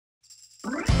Hey,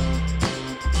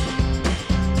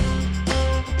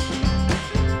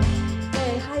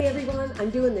 hi everyone. I'm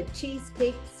doing the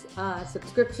cheesecakes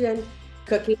subscription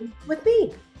cooking with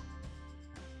me.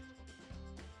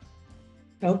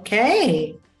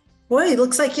 Okay. Boy, it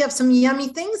looks like you have some yummy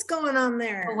things going on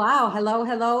there. Oh, wow.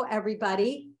 Hello,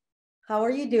 everybody. How are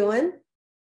you doing?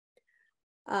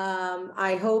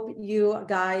 I hope you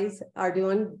guys are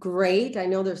doing great. I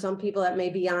know there's some people that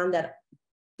may be on that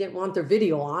didn't want their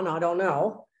video on. I don't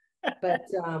know. But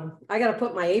I got to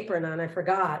put my apron on. I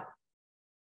forgot.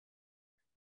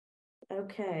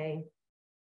 Okay.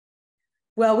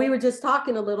 Well, we were just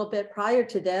talking a little bit prior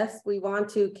to this. We want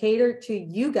to cater to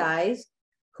you guys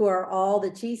who are all the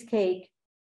cheesecake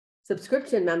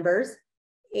subscription members.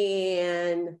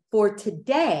 And for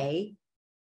today,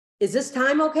 is this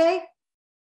time okay?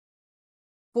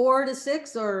 4 to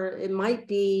 6, or it might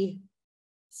be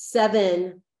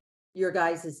 7 your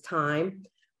guys' time.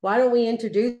 Why don't we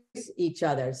introduce each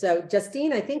other? So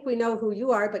Justine, I think we know who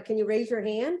you are, but can you raise your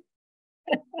hand?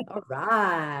 All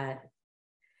right.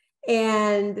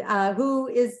 And who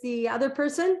is the other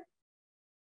person?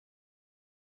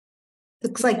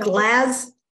 Looks like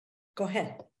Laz. Go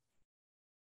ahead.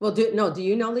 Well, do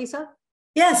you know Lisa?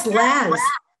 Yes, Laz.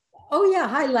 Oh yeah,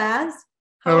 hi Laz.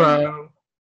 Hello.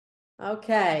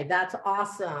 Okay, that's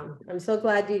awesome. I'm so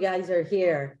glad you guys are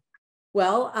here.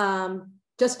 Well,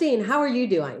 Justine, how are you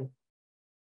doing?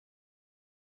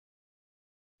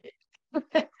 Oh,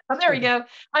 there we go.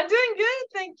 I'm doing good,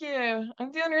 thank you.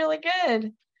 I'm doing really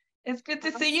good. It's good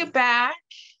to see you back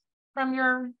from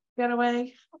your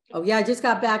getaway. Oh yeah, I just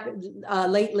got back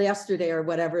late yesterday or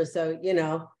whatever. So, you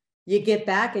know, you get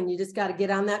back and you just got to get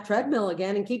on that treadmill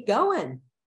again and keep going.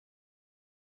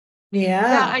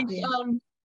 Yeah. I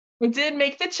did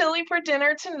make the chili for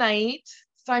dinner tonight.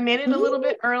 So I made it a little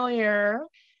bit earlier.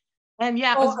 And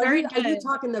yeah, it was very good. Are you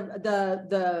talking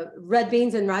the red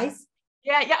beans and rice?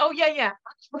 Yeah. Oh yeah.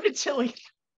 The chili.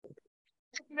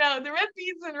 No, the red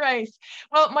beans and rice.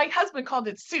 Well, my husband called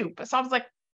it soup. So I was like,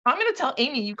 I'm gonna tell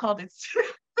Amy you called it soup.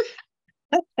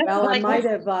 Well, I might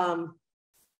have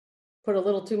put a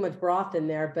little too much broth in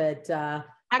there, but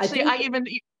actually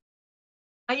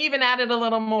I even added a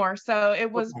little more. So it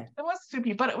was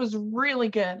soupy, but it was really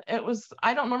good.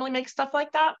 I don't normally make stuff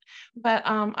like that, but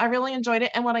I really enjoyed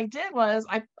it. And what I did was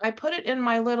I put it in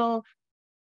my little,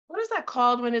 what is that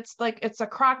called when it's like it's a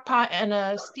crock pot and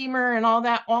a steamer and all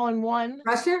that all in one?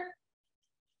 Pressure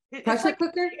cooker?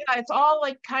 Yeah, it's all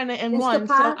like kind of in one.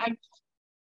 So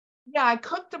I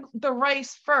cooked the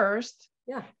rice first.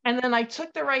 Yeah. And then I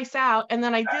took the rice out and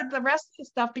then I did the rest of the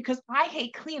stuff because I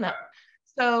hate cleanup.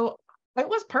 So it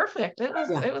was perfect. It was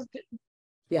good.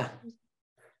 Yeah.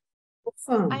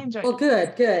 I enjoyed it. Well,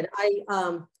 good.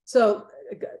 So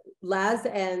Laz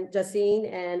and Justine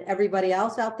and everybody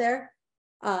else out there,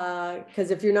 because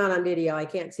if you're not on video, I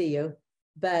can't see you.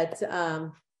 But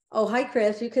oh, hi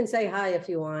Chris, you can say hi if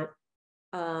you want.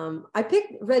 I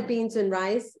picked red beans and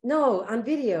rice. No, on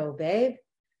video, babe.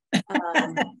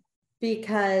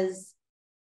 Because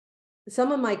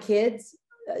some of my kids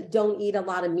don't eat a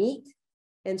lot of meat.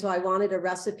 And so I wanted a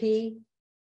recipe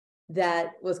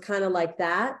that was kind of like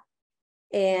that.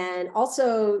 And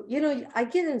also, you know, I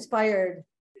get inspired.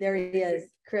 There he is,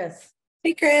 Chris.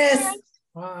 Hey, Chris.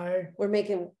 Hi. We're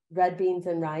making red beans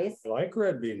and rice. I like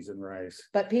red beans and rice.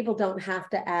 But people don't have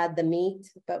to add the meat,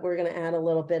 but we're going to add a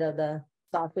little bit of the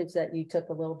sausage that you took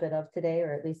a little bit of today,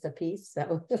 or at least a piece.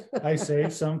 So I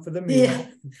saved some for the meal. Yeah.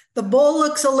 The bowl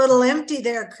looks a little empty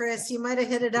there, Chris. You might have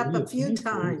hit it up a few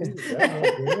times.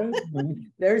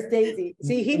 There's Daisy.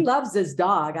 See, he loves this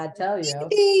dog, I tell you.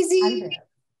 Daisy.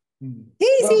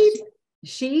 Daisy. Well,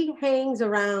 she hangs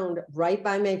around right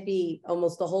by my feet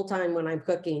almost the whole time when I'm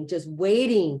cooking, just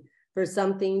waiting for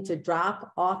something to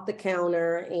drop off the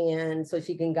counter and so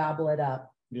she can gobble it up.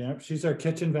 Yeah, she's our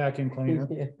kitchen vacuum cleaner.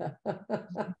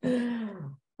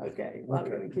 Okay, well, I'm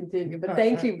going to continue, but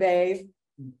thank you, babe.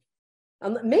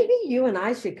 Maybe you and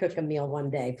I should cook a meal one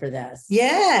day for this.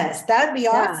 Yes, that'd be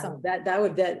awesome.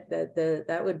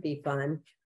 That would be fun.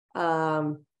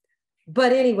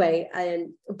 But anyway,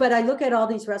 but I look at all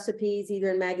these recipes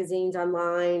either in magazines,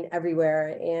 online,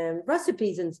 everywhere, and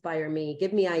recipes inspire me,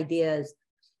 give me ideas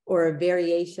or a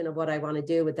variation of what I want to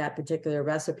do with that particular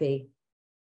recipe.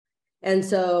 And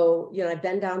so, you know, I've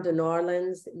been down to New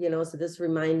Orleans, you know, so this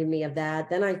reminded me of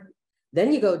that.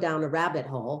 Then you go down a rabbit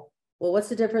hole. Well, what's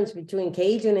the difference between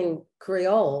Cajun and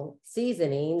Creole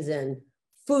seasonings and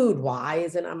food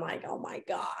wise? And I'm like, oh my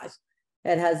gosh,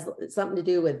 it has something to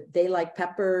do with, they like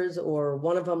peppers, or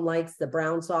one of them likes the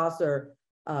brown sauce or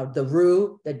the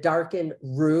roux, the darkened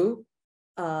roux,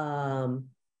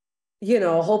 you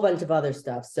know, a whole bunch of other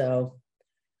stuff. So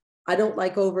I don't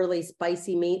like overly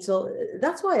spicy meat. So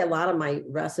that's why a lot of my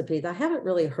recipes, I haven't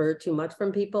really heard too much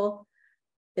from people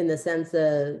in the sense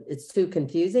that it's too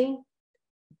confusing.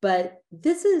 But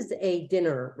this is a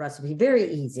dinner recipe,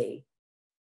 very easy.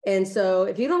 And so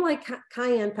if you don't like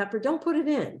cayenne pepper, don't put it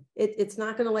in. It's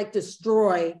not going to like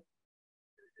destroy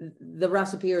the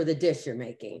recipe or the dish you're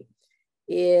making.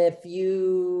 If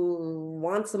you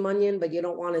want some onion, but you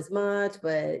don't want as much,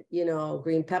 but you know,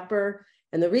 green pepper.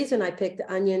 And the reason I picked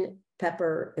onion,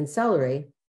 pepper, and celery,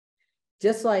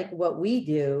 just like what we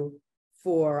do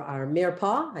for our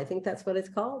mirepoix, I think that's what it's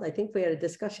called. I think we had a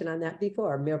discussion on that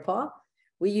before, mirepoix.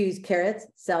 We use carrots,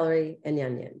 celery, and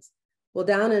onions. Well,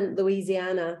 down in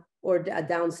Louisiana or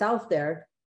down south there,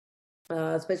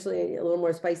 especially a little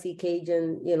more spicy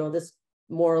Cajun, you know, this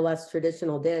more or less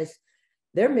traditional dish,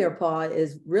 their mirepoix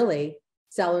is really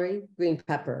celery, green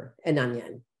pepper, and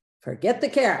onion. Forget the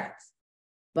carrots.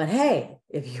 But hey,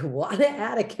 if you want to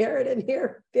add a carrot in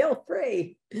here, feel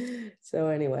free. So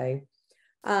anyway,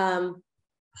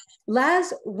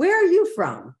 Laz, where are you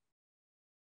from?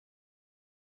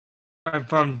 I'm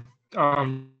from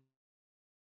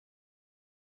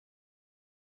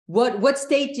What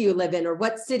state do you live in, or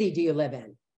what city do you live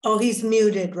in? Oh, he's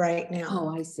muted right now. Oh,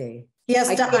 I see. He has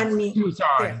I to can't- unmute.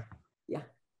 Tucson. Yeah.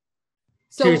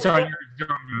 So Tucson,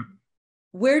 Arizona.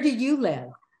 where do you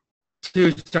live?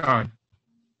 Tucson.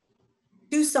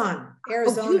 Tucson, Oh,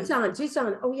 Arizona.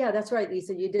 Tucson. Oh, yeah, that's right,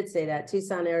 Lisa. You did say that.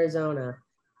 Tucson, Arizona.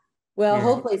 Well, Yeah.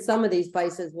 hopefully some of these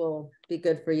spices will be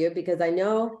good for you, because I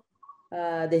know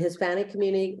the Hispanic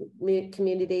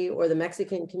community or the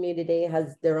Mexican community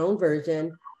has their own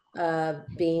version of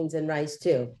beans and rice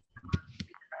too.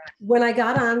 When I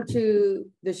got on to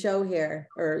the show here,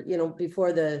 or, you know,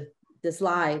 before this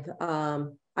live,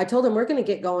 I told them we're going to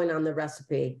get going on the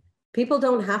recipe. People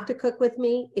don't have to cook with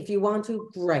me. If you want to,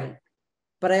 great.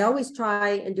 But I always try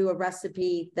and do a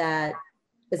recipe that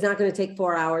is not going to take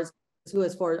 4 hours. Who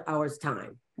has 4 hours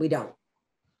time? We don't.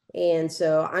 And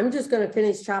so I'm just going to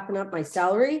finish chopping up my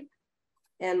celery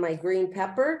and my green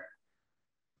pepper.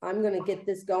 I'm going to get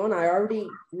this going. I already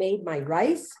made my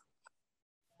rice,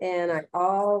 and I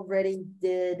already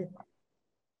did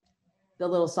the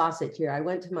little sausage here. I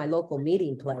went to my local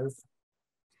meeting place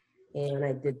and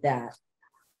I did that.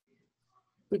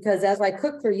 Because as I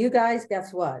cook for you guys,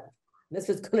 guess what? This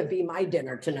is going to be my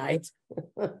dinner tonight.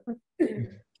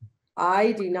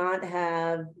 I do not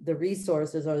have the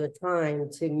resources or the time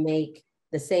to make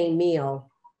the same meal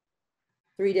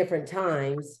 3 different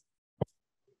times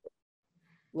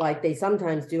like they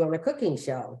sometimes do on a cooking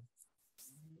show.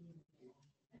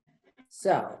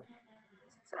 So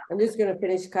I'm just going to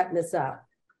finish cutting this up.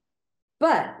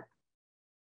 But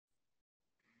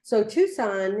so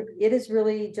Tucson, it is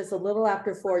really just a little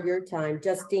after 4 your time.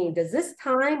 Justine, does this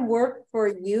time work for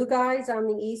you guys on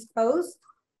the East Coast?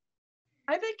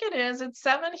 I think it is. It's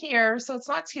 7 here, so it's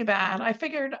not too bad. I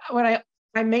figured when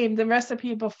I made the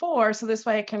recipe before, so this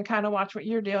way I can kind of watch what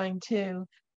you're doing too,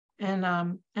 and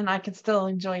I can still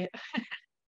enjoy it.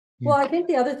 Well, I think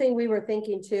the other thing we were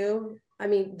thinking too, I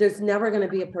mean, there's never going to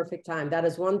be a perfect time. That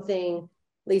is one thing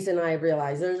Lisa and I have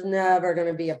realized. There's never going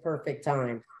to be a perfect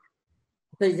time.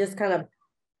 So you just kind of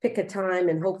pick a time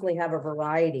and hopefully have a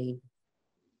variety,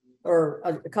 or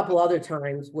a couple other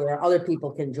times where other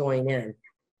people can join in.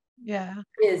 Yeah.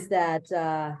 Is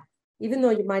that even though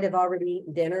you might have already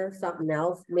eaten dinner, something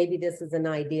else, maybe this is an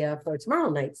idea for tomorrow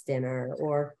night's dinner,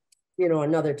 or, you know,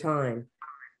 another time.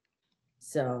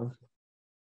 So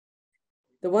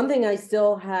the one thing I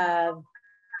still have,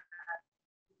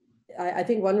 I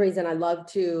think one reason I love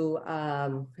to,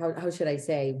 how should I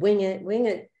say, wing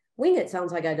it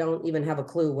sounds like I don't even have a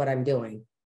clue what I'm doing.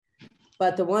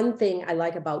 But the one thing I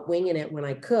like about winging it when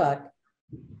I cook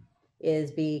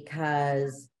is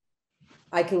because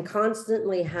I can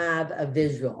constantly have a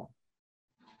visual,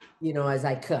 you know, as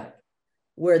I cook.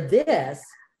 Where this,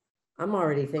 I'm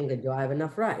already thinking, do I have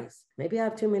enough rice? Maybe I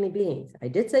have too many beans. I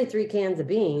did say 3 cans of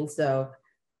beans, so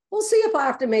we'll see if I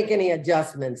have to make any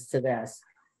adjustments to this.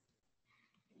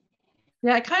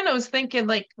 Yeah, I kind of was thinking,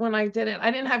 like, when I did it, I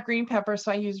didn't have green pepper,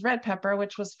 so I used red pepper,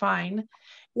 which was fine.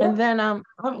 Yep. And then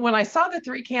when I saw the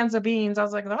 3 cans of beans, I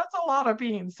was like, that's a lot of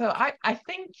beans. So I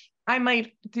think I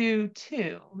might do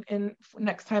 2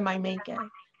 next time I make it.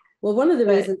 Well, one of the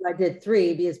reasons I did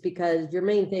 3 is because your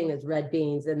main thing is red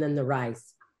beans and then the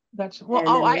rice. Well, And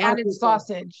then a I lot of added people-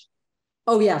 sausage.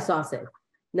 Oh yeah, sausage.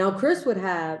 Now Chris would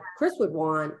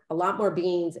want a lot more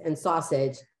beans and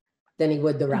sausage than he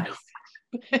would the rice.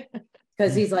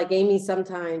 Because he's like, Amy,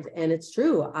 sometimes, and it's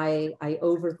true, I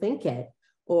overthink it.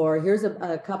 Or here's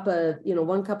a cup of, you know,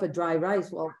 1 cup of dry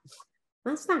rice. Well,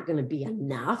 that's not going to be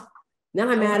enough. Then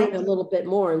I'm adding a little bit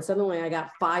more, and suddenly I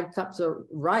got 5 cups of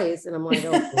rice, and I'm like,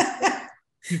 oh.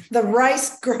 The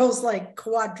rice grows like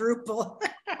quadruple.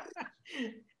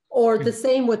 Or the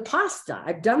same with pasta.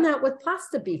 I've done that with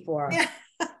pasta before, Yeah.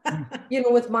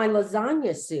 with my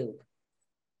lasagna soup.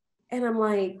 And I'm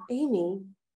like, Amy,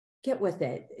 get with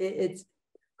it.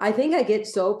 I think I get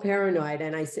so paranoid,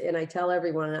 and I tell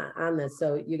everyone on this.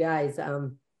 So you guys,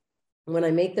 when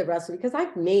I make the recipe, because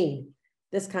I've made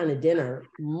this kind of dinner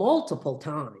multiple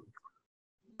times,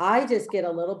 I just get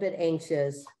a little bit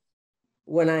anxious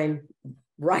when I'm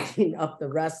writing up the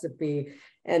recipe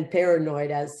and paranoid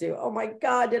as to, oh my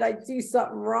God, did I do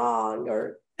something wrong?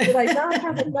 Or did I not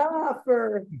have enough?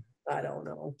 Or I don't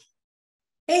know.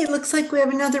 Hey, looks like we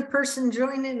have another person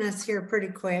joining us here pretty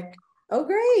quick. Oh,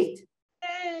 great.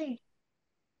 Yay.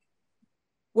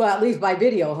 Well, at least by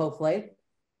video, hopefully.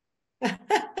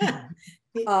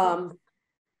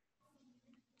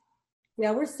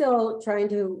 Yeah, we're still trying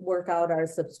to work out our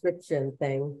subscription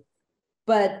thing.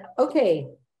 But okay,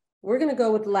 we're going to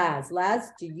go with Laz.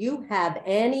 Laz, do you have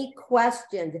any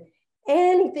questions?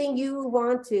 Anything you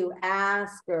want to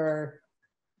ask or?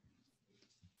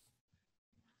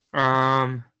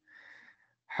 How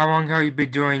long have you been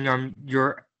doing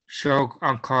your show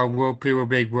called World People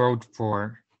Big World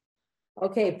for?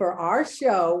 Okay, for our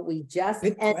show, we just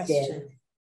ended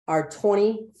our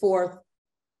 24th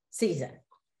season.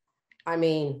 I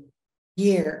mean,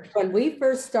 year. When we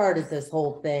first started this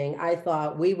whole thing, I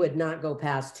thought we would not go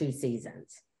past 2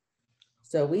 seasons.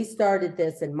 So we started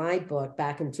this in my book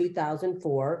back in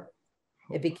 2004.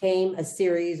 It became a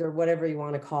series or whatever you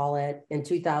want to call it in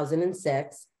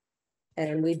 2006.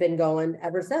 And we've been going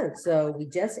ever since. So we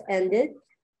just ended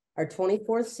our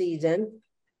 24th season.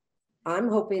 I'm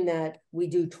hoping that we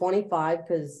do 25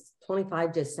 because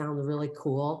 25 just sounds really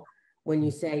cool when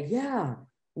you say, yeah,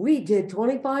 we did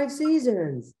 25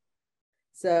 seasons.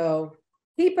 So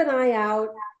keep an eye out,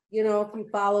 if you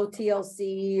follow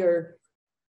TLC or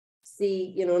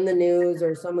see, in the news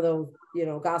or some of those,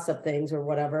 gossip things or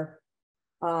whatever.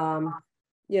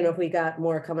 If we got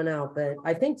more coming out, but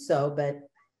I think so, but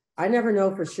I never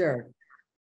know for sure.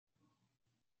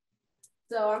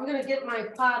 So I'm going to get my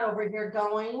pot over here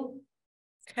going.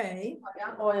 Okay. I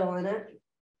got oil in it.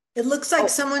 It looks like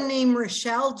someone named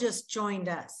Rochelle just joined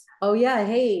us. Oh yeah.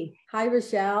 Hey, hi,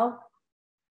 Rochelle.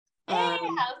 Hey,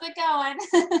 how's it going?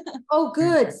 Oh,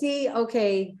 good. See,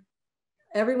 okay.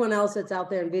 Everyone else that's out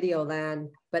there in video land,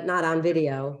 but not on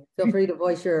video, feel free to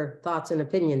voice your thoughts and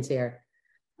opinions here.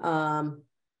 So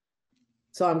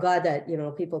I'm glad that,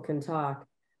 people can talk.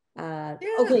 Yeah.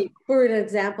 Okay, for an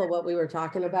example, what we were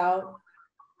talking about.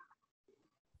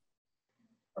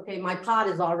 Okay, my pot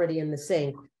is already in the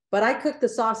sink, but I cooked the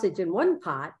sausage in one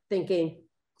pot thinking,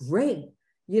 great,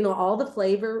 all the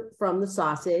flavor from the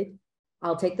sausage.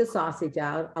 I'll take the sausage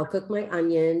out. I'll cook my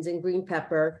onions and green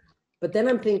pepper. But then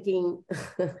I'm thinking,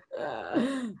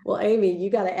 well, Amy, you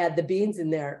got to add the beans in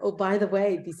there. Oh, by the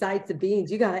way, besides the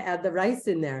beans, you got to add the rice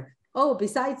in there. Oh,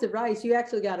 besides the rice, you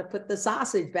actually got to put the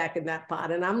sausage back in that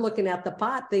pot. And I'm looking at the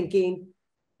pot thinking,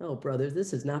 oh, brothers,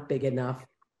 this is not big enough.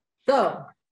 So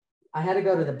I had to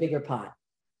go to the bigger pot.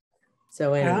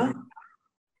 So anyway,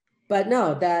 but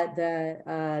no,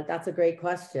 that's a great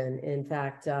question. In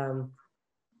fact,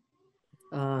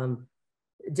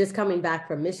 just coming back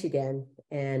from Michigan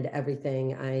and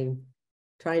everything, I'm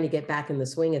trying to get back in the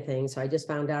swing of things. So I just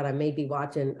found out I may be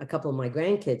watching a couple of my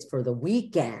grandkids for the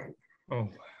weekend. Oh.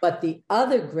 But the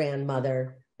other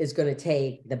grandmother is going to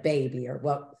take the baby, or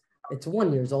it's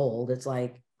 1 year old. It's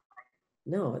like,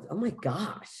 no, oh my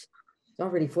gosh, it's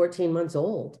already 14 months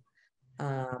old.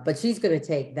 But she's going to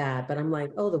take that. But I'm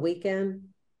like, oh, the weekend,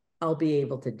 I'll be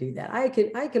able to do that. I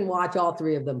can watch all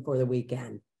 3 of them for the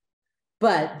weekend.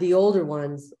 But the older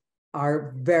ones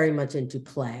are very much into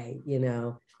play,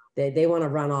 they want to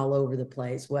run all over the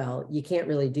place. Well, you can't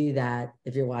really do that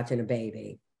if you're watching a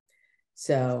baby.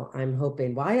 So I'm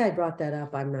hoping, why I brought that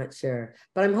up, I'm not sure,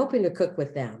 but I'm hoping to cook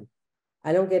with them.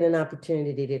 I don't get an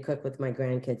opportunity to cook with my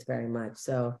grandkids very much.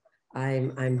 So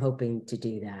I'm hoping to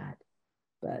do that.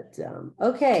 But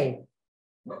okay.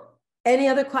 Any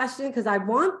other question? Because I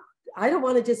don't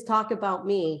want to just talk about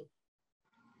me,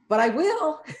 but I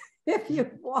will if you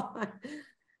want.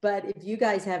 But if you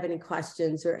guys have any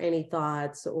questions or any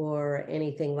thoughts or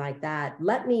anything like that,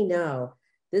 let me know.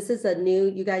 This is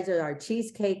you guys are our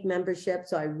cheesecake membership.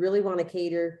 So I really want to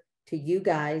cater to you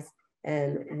guys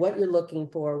and what you're looking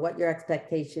for, what your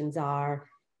expectations are,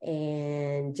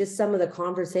 and just some of the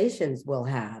conversations we'll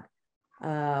have.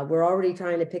 We're already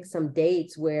trying to pick some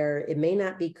dates where it may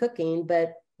not be cooking,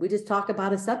 but we just talk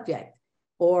about a subject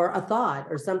or a thought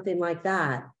or something like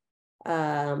that.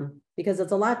 because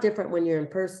it's a lot different when you're in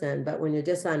person, but when you're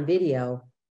just on video,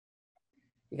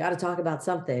 you got to talk about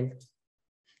something.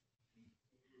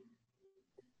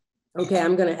 Okay,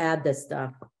 I'm going to add this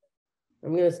stuff.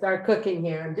 I'm going to start cooking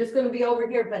here. I'm just going to be over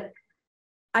here, but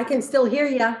I can still hear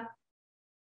you.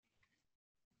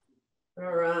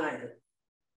 All right.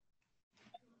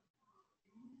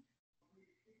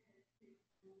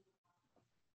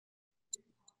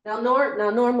 Now,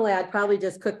 normally I'd probably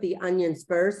just cook the onions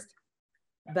first,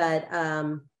 but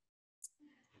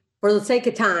for the sake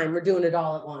of time, we're doing it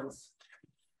all at once.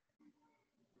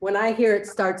 When I hear it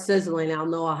start sizzling, I'll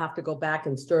know I'll have to go back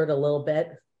and stir it a little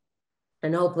bit.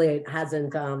 And hopefully it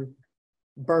hasn't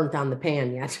burnt on the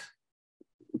pan yet.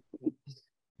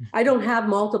 I don't have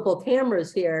multiple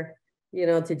cameras here, you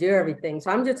know, to do everything. So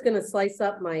I'm just going to slice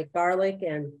up my garlic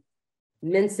and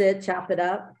mince it, chop it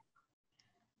up.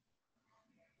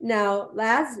 Now,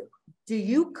 Laz, do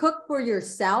you cook for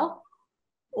yourself,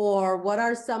 or what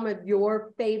are some of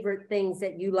your favorite things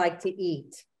that you like to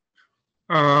eat?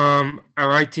 I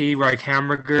like to eat like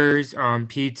hamburgers,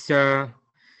 pizza,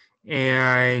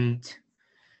 and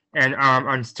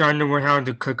I'm starting to learn how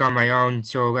to cook on my own,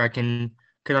 so I can,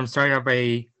 because I'm starting up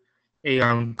a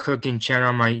cooking channel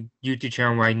on my YouTube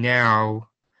channel right now,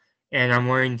 and I'm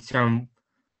learning some.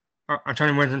 I'm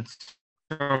trying to learn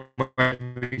some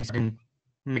recipes I can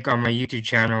make on my YouTube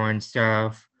channel and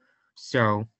stuff.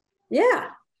 So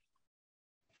Yeah.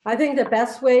 I think the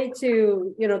best way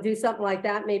to, you know, do something like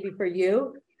that, maybe for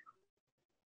you,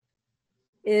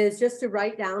 is just to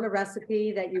write down a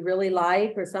recipe that you really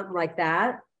like or something like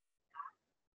that.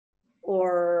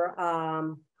 Or,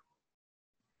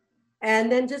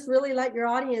 and then just really let your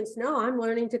audience know, I'm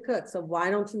learning to cook, so why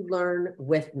don't you learn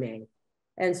with me?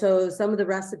 And so some of the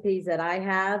recipes that I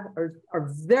have are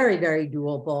very, very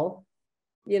doable.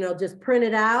 You know, just print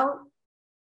it out,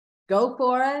 go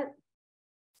for it,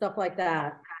 stuff like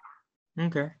that.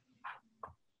 okay.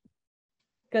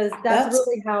 Because that's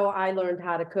really how I learned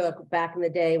how to cook back in the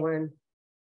day when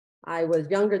I was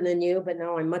younger than you, but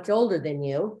now I'm much older than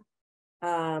you.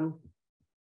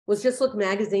 Was just look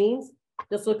magazines,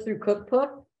 just look through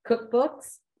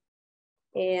cookbooks,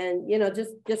 and you know,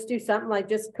 just do something like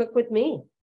just cook with me.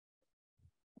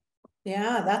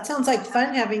 Yeah, that sounds like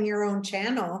fun having your own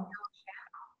channel.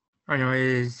 I know it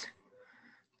is.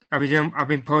 I've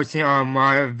been posting a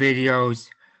lot of videos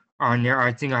on there.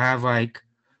 I think I have like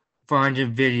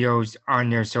 400 videos on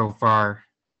there so far.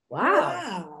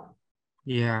 Wow.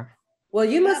 Yeah. Well,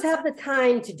 you must have the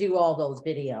time to do all those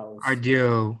videos. I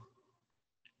do.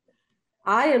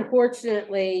 I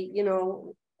unfortunately, you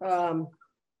know,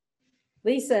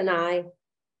 Lisa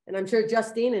and I'm sure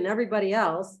Justine and everybody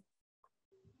else,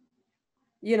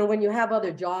 you know, when you have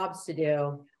other jobs to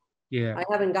do, Yeah. I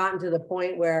haven't gotten to the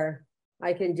point where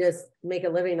I can just make a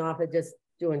living off of just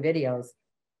doing videos,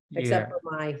 except for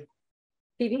my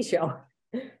TV show.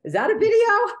 Is that a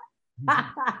video?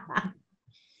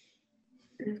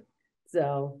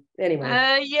 So anyway.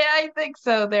 Yeah, I think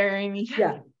so there, Amy.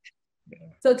 Yeah.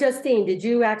 So Justine, did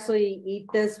you actually eat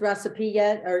this recipe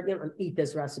yet? Or you know, eat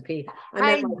this recipe?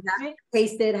 I meant like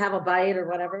taste it, have a bite or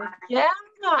whatever. Yeah,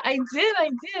 I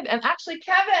did. And actually,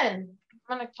 Kevin,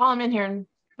 I'm gonna call him in here and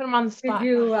put him on the spot. Did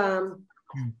you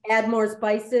add more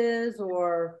spices,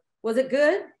 or was it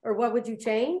good? Or what would you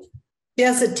change? He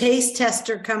has a taste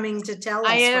tester coming to tell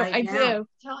us I now. do.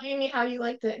 Tell Amy how you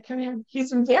liked it. Come here.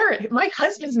 He's embarrassed. My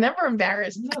husband's never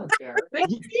embarrassed.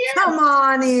 Come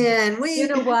on in. You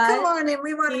know what? Come on in.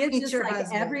 We want He to is meet just your like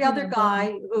husband. every other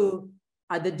guy who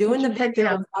they're doing the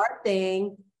video art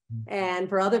thing, and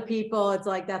for other people, it's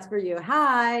like that's for you.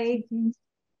 Hi.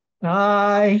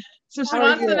 Hi. So she How are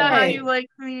wants to you? know how Hey. you like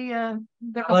the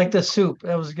I like the soup.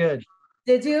 That was good.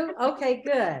 Did you? Okay,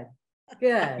 good.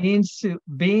 Good. Bean soup,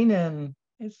 bean and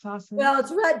it's sausage. Well,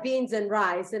 it's red beans and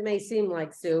rice. It may seem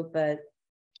like soup, but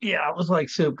yeah, it was like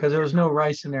soup because there was no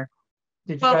rice in there.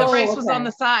 Did you Well, the guys, rice was on okay.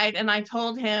 the side, and I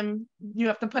told him you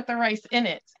have to put the rice in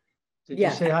it. did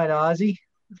Yeah. you say hi to Ozzy?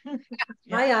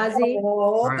 Hi, Ozzy.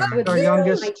 Oh, Hi. I would Our say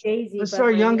youngest- my Daisy, This is but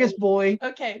our my youngest name- boy.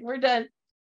 Okay, we're done.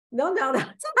 No,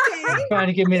 that's okay. Trying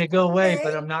to get me to go away,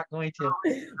 but I'm not going to.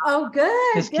 okay. Oh,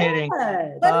 good. Just good. kidding.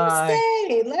 Let Bye. him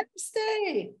stay. Let him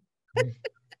stay.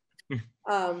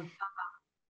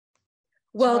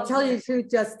 Well, tell you the truth,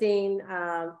 Justine,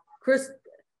 Chris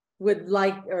would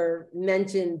like or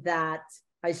mention that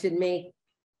I should make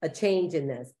a change in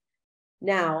this.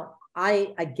 Now,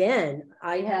 I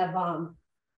have,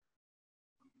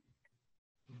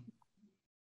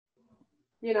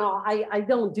 you know, I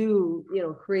don't do, you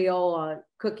know, Creole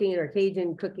cooking or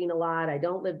Cajun cooking a lot. I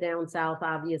don't live down south,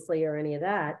 obviously, or any of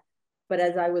that. But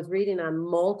as I was reading on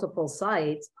multiple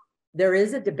sites, there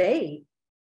is a debate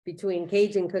between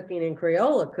Cajun cooking and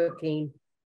Creole cooking.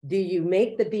 Do you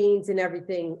make the beans and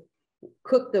everything,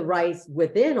 cook the rice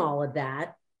within all of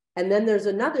that? And then there's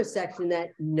another section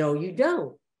that, no, you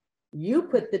don't. You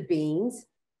put the bean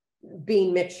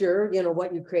mixture, you know,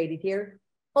 what you created here,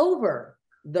 over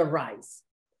the rice.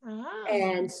 Oh.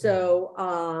 And so,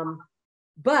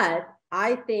 but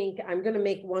I think I'm going to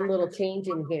make one little change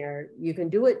in here. You can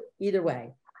do it either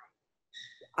way.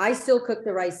 I still cook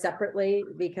the rice separately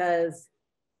because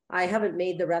I haven't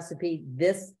made the recipe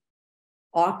this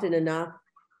often enough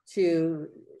to,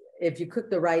 if you cook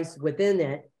the rice within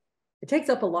it, it takes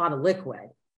up a lot of liquid,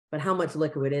 but how much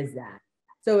liquid is that?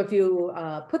 So if you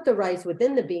put the rice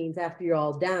within the beans after you're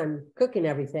all done cooking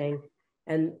everything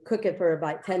and cook it for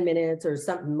about 10 minutes or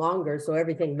something longer so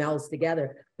everything melds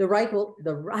together, the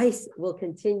rice will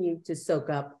continue to soak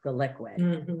up the liquid.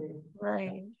 Mm-hmm.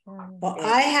 Right. Well,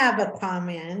 I have a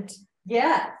comment.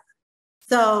 Yeah.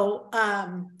 So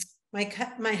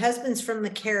my husband's from the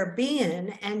Caribbean,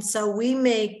 and so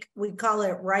we call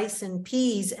it rice and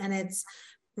peas, and it's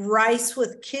rice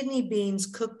with kidney beans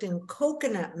cooked in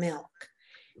coconut milk.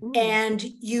 And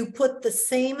you put the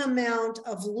same amount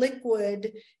of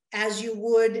liquid as you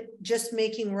would just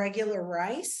making regular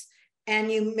rice,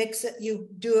 and you mix it, you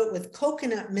do it with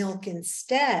coconut milk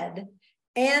instead,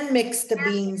 and mix the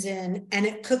beans in, and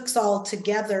it cooks all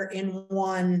together in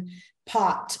one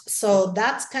pot. So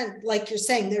that's kind of like you're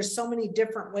saying, there's so many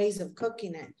different ways of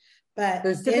cooking it, but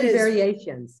there's different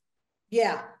variations.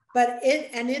 Yeah, but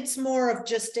it's more of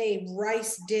just a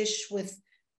rice dish with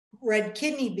red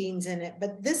kidney beans in it,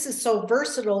 but this is so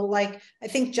versatile. Like, I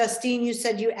think Justine, you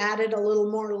said you added a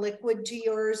little more liquid to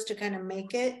yours to kind of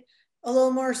make it a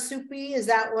little more soupy. Is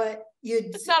that what you'd?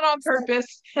 It's not on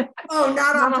purpose. Oh,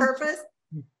 not on purpose?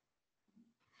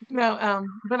 No,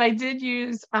 but I did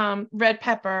use red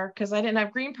pepper because I didn't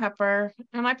have green pepper,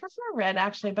 and I prefer red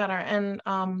actually better. And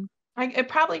it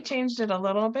probably changed it a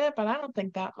little bit, but I don't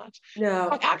think that much.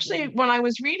 No. Actually, when I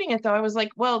was reading it though, I was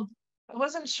like, well, I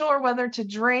wasn't sure whether to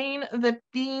drain the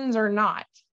beans or not.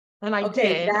 And I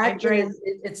did. I drained.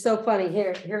 It's so funny.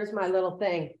 Here's my little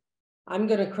thing. I'm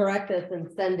going to correct this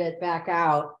and send it back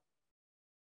out.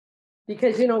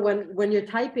 Because, you know, when you're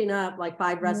typing up like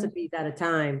 5 recipes at a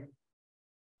time,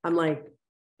 I'm like,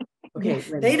 okay.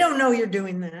 They don't know you're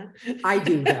doing that. I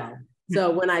do though.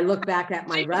 So when I look back at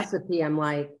my recipe, I'm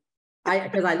like,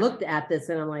 because I looked at this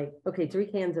and I'm like, okay, 3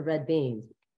 cans of red beans.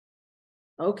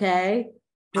 Okay.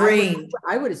 Drained.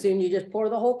 I would assume you just pour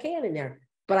the whole can in there,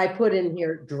 but I put in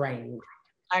here drained.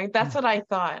 That's what I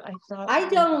thought.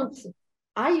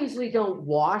 I usually don't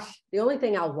wash. The only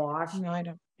thing I'll wash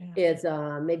is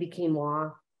maybe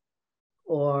quinoa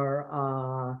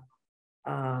or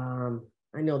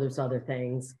I know there's other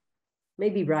things,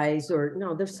 maybe rice, or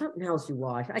no, there's something else you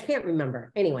wash. I can't remember.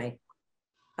 Anyway,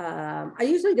 I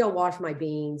usually don't wash my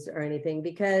beans or anything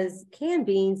because canned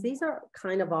beans, these are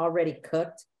kind of already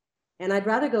cooked. And I'd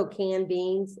rather go canned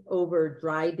beans over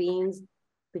dry beans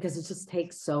because it just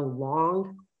takes so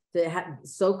long to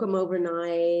soak them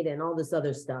overnight and all this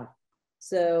other stuff.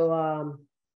 So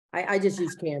I just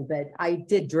use canned, but I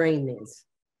did drain these.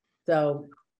 So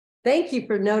thank you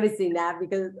for noticing that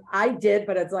because I did,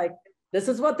 but it's like, this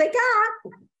is what they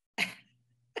got.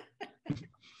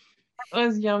 It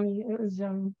was yummy. It was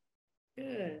yummy.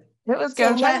 Good. It was good.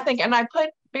 I'm trying to think. And I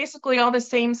put basically all the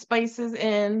same spices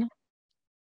in.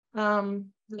 You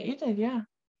did, yeah.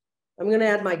 I'm gonna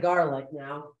add my garlic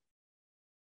now.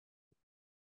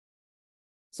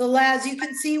 So Laz, you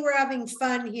can see we're having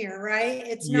fun here, right?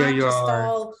 It's not just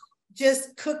all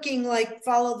just cooking, like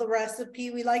follow the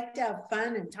recipe. We like to have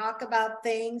fun and talk about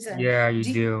things. And yeah, you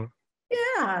do.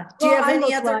 Yeah. Do you have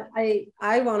any other?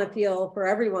 I want to feel for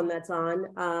everyone that's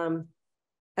on,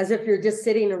 as if you're just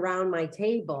sitting around my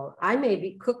table. I may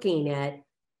be cooking it,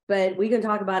 but we can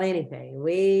talk about anything.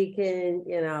 We can,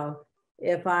 you know,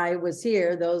 if I was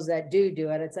here, those that do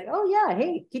it, it's like, oh yeah,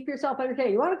 hey, keep yourself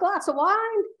entertained. You want a glass of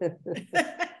wine?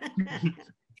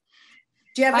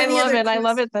 Do you have any other? I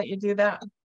love it that you do that.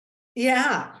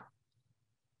 Yeah.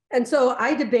 And so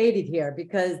I debated here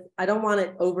because I don't want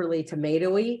it overly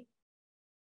tomatoey,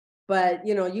 but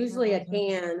you know, usually a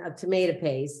can of tomato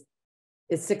paste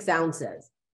is 6 ounces.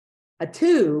 A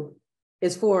tube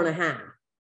is 4.5.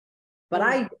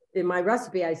 But in my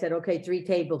recipe, I said, okay, 3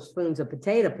 tablespoons of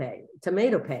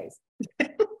tomato paste.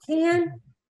 Can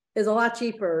is a lot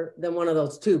cheaper than one of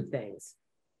those tube things.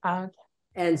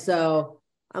 And so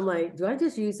I'm like, do I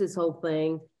just use this whole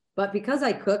thing? But because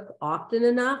I cook often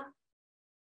enough,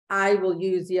 I will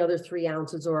use the other 3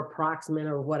 ounces or approximate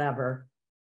or whatever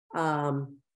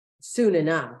soon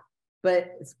enough.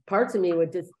 but parts of me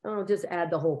would just add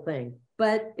the whole thing.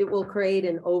 But it will create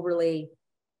an overly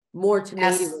more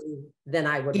tomato than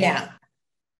I would want.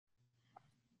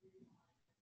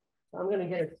 So I'm going to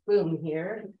get a spoon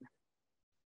here.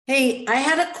 Hey, I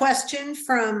had a question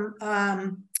from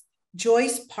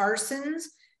Joyce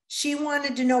Parsons. She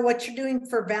wanted to know what you're doing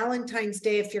for Valentine's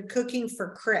Day if you're cooking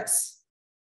for Chris.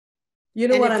 You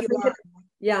know what I'm thinking?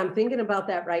 Yeah, I'm thinking about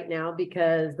that right now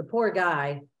because the poor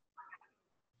guy,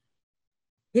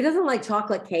 he doesn't like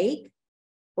chocolate cake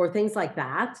or things like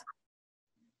that.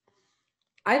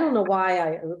 I don't know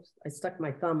why I stuck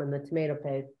my thumb in the tomato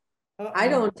paste. I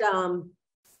don't,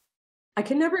 I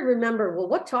can never remember, well,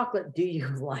 what chocolate do you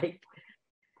like?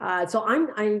 So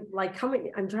I'm like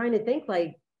I'm trying to think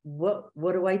like, what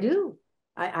do I do?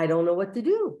 I don't know what to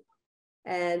do.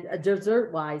 And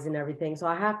dessert wise and everything. So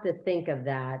I have to think of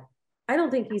that. I don't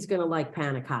think he's going to like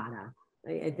panna cotta.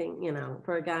 I think, you know,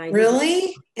 for a guy.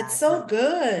 Really? It's so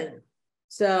good.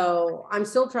 So I'm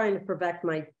still trying to perfect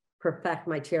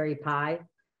my cherry pie.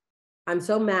 I'm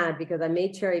so mad because I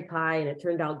made cherry pie and it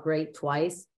turned out great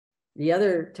twice. The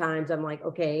other times I'm like,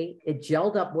 okay, it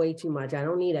gelled up way too much. I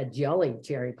don't need a jelly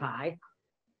cherry pie.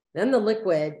 Then the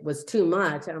liquid was too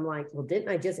much. And I'm like, well, didn't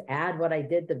I just add what I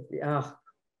did?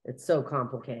 It's so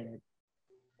complicated.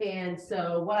 And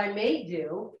so what I may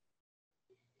do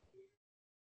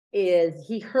is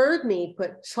he heard me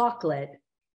put chocolate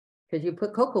because you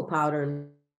put cocoa powder in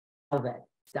velvet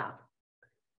stuff.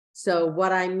 So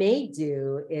what I may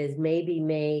do is maybe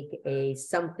make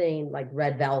something like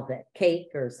red velvet cake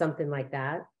or something like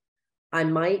that. I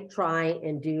might try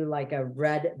and do like a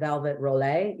red velvet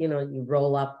roulade. You know, you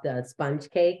roll up the sponge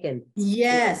cake and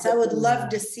yes, I would love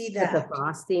to see that. Put the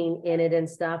frosting in it and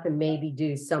stuff, and maybe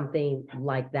do something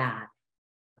like that.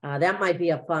 That might be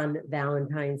a fun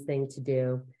Valentine's thing to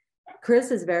do.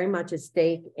 Chris is very much a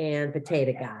steak and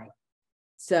potato guy.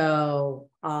 So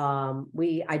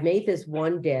I made this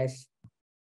one dish.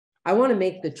 I want to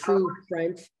make the true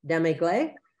French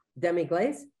demi-glace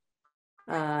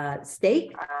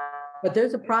steak, but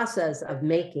there's a process of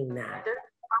making that.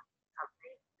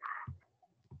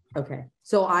 Okay,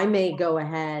 so I may go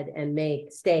ahead and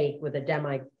make steak with a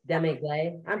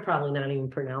demi-glace. I'm probably not even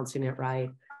pronouncing it right.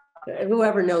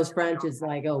 Whoever knows French is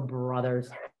like, oh, brothers.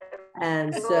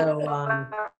 And so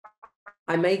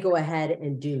I may go ahead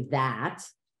and do that.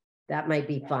 That might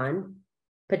be fun.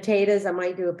 Potatoes, I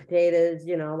might do potatoes,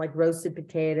 you know, like roasted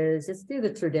potatoes, just do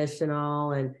the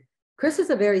traditional. And Chris is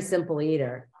a very simple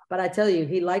eater, but I tell you,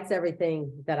 he likes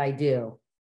everything that I do.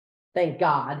 Thank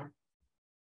God.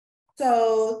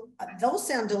 So those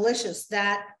sound delicious.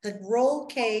 The roll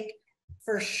cake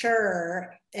for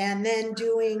sure. And then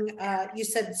doing, you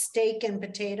said steak and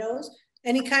potatoes,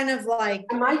 any kind of like.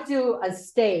 I might do a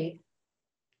steak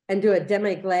and do a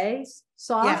demi-glace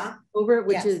sauce over it,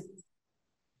 which is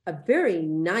a very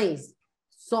nice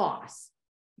sauce,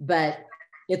 but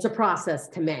it's a process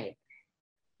to make.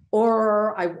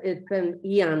 Or it's been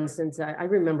eons since I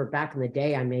remember back in the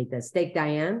day I made the steak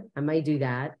Diane. I might do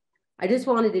that. I just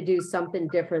wanted to do something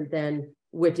different than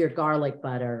with your garlic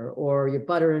butter or your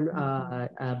butter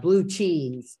and blue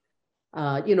cheese,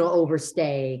 you know, over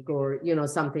steak or, you know,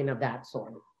 something of that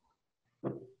sort.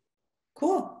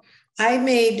 Cool. I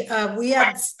made, we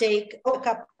had steak a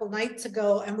couple nights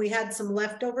ago and we had some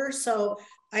leftovers. So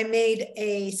I made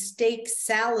a steak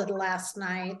salad last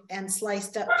night and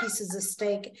sliced up pieces of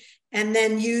steak and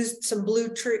then used some blue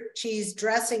cheese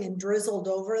dressing and drizzled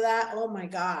over that. Oh my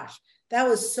gosh, that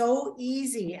was so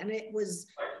easy. And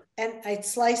I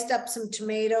sliced up some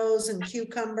tomatoes and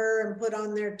cucumber and put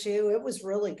on there too. It was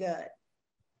really good.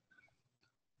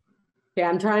 Yeah,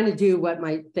 I'm trying to do what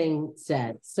my thing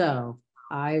said. So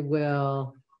I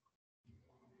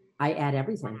add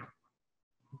everything.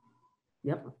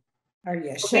 Yep. Are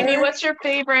you sure? Jamie, what's your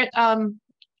favorite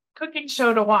cooking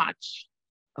show to watch?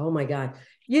 Oh my God.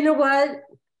 You know what?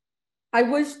 I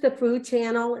wish the Food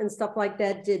Channel and stuff like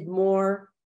that did more,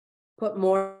 put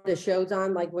more of the shows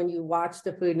on, like when you watch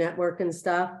the Food Network and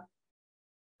stuff,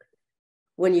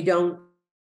 when you don't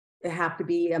have to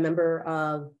be a member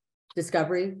of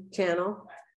Discovery Channel.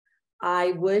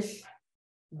 I wish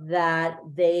that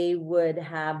they would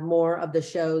have more of the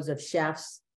shows of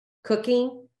chefs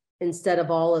cooking instead of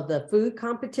all of the food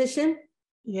competition.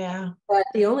 Yeah. But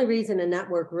the only reason a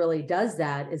network really does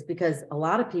that is because a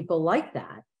lot of people like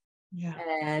that. Yeah.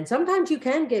 And sometimes you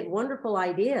can get wonderful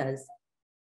ideas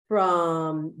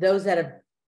from those that have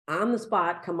on the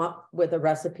spot come up with a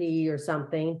recipe or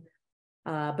something.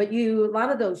 But a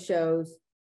lot of those shows,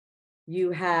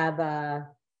 you have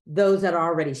those that are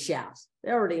already chefs.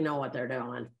 They already know what they're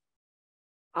doing.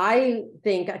 I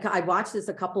think I watched this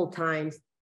a couple of times.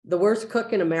 the worst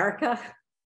cook in America.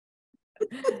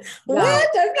 What?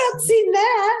 I've not seen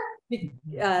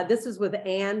that. This is with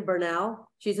Ann Burnell.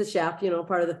 She's a chef,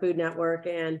 part of the Food Network,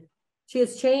 and she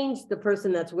has changed the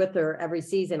person that's with her every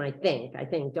season. I think,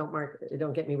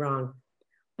 don't get me wrong,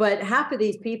 but half of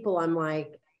these people, I'm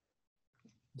like,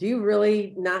 do you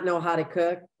really not know how to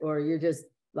cook, or you're just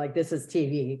like, this is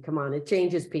TV? Come on, it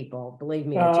changes people. Believe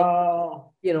me,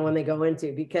 when they go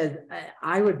into, because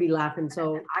I would be laughing.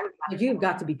 So you've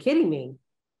got to be kidding me.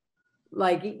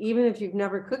 Like, even if you've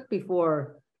never cooked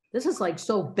before, this is like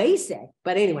so basic.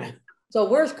 But anyway, so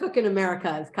worst cook in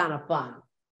America is kind of fun,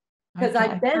 because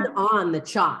I've been on the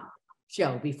Chop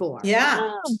show before.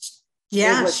 Yeah.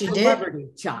 Yeah, she did. Celebrity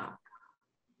Chop.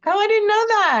 Oh, I didn't know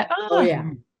that. Oh yeah.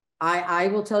 I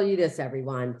will tell you this,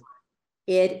 everyone.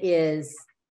 It is,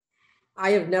 I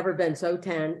have never been so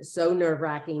tense, so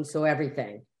nerve-wracking, so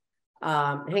everything.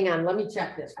 Hang on, let me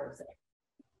check this for a second.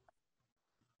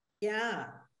 Yeah.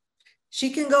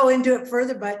 She can go into it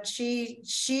further, but she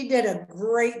did a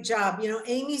great job.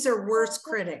 Amy's her worst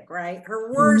critic, right?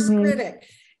 Her worst critic.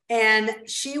 And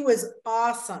she was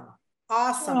awesome.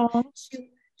 Awesome.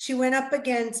 She went up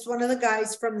against one of the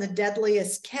guys from The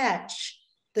Deadliest Catch,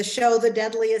 the show The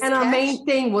Deadliest Catch. And our main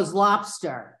thing was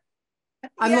lobster.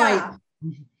 I'm like,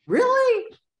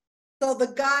 really? So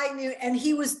the guy knew, and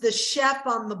he was the chef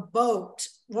on the boat,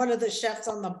 one of the chefs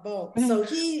on the boat. So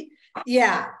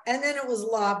and then it was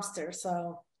lobster.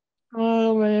 So,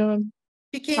 oh man,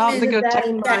 she came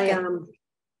in my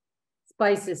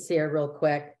spices here real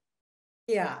quick.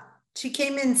 Yeah, she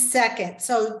came in second.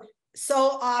 So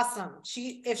awesome.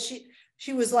 She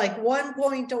was like 1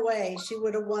 point away. She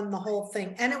would have won the whole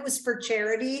thing, and it was for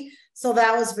charity. So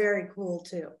that was very cool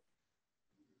too.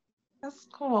 That's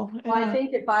cool. Well, I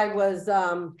think if I was,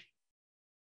 I'm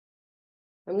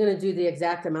going to do the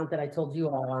exact amount that I told you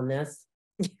all on this.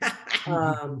 Because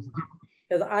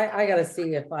I got to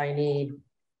see if I need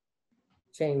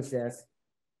change this.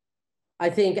 I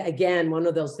think, again, one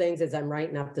of those things as I'm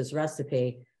writing up this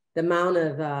recipe, the amount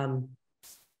of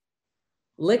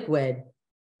liquid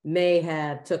may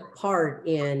have took part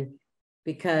in,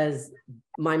 because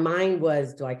my mind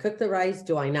was, do I cook the rice?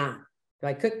 Do I not?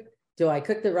 Do I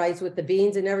cook the rice with the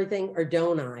beans and everything, or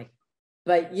don't I?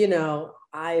 But,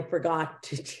 I forgot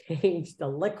to change the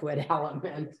liquid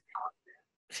element.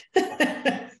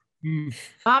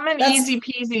 I'm an easy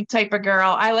peasy type of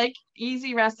girl. I like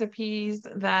easy recipes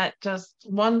that just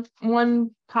one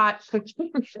pot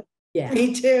cooking. Yeah,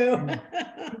 me too.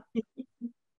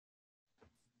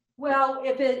 Well,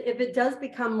 if it does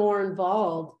become more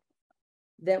involved,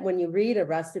 that when you read a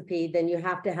recipe, then you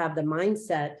have to have the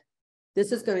mindset,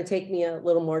 this is going to take me a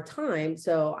little more time,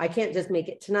 so I can't just make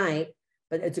it tonight,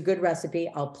 but it's a good recipe.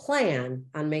 I'll plan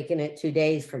on making it 2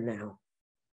 days from now.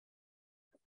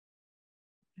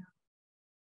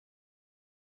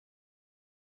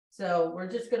 So we're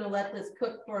just going to let this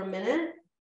cook for a minute.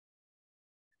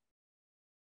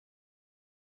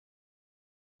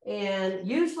 And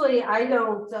usually I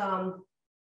don't,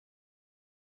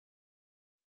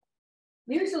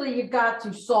 usually you've got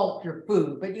to salt your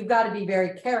food, but you've got to be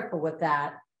very careful with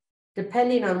that,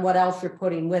 depending on what else you're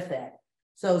putting with it.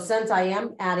 So since I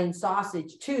am adding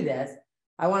sausage to this,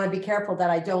 I want to be careful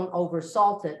that I don't over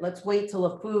salt it. Let's wait till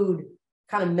the food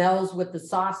kind of melds with the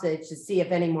sausage to see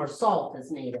if any more salt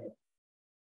is needed.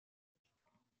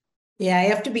 Yeah, I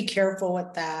have to be careful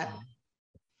with that.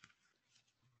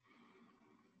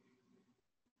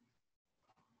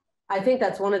 I think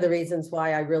that's one of the reasons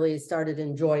why I really started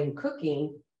enjoying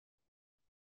cooking.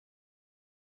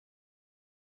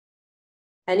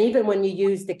 And even when you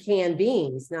use the canned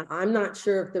beans, now I'm not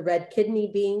sure if the red kidney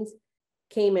beans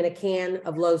came in a can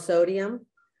of low sodium,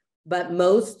 but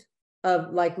most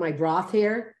of like my broth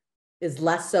here is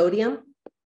less sodium.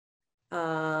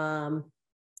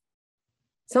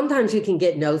 Sometimes you can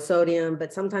get no sodium,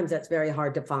 but sometimes that's very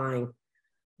hard to find.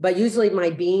 But usually my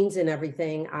beans and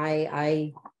everything,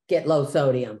 I get low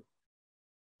sodium.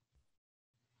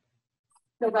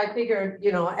 Because I figured,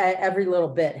 every little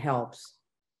bit helps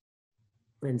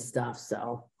and stuff.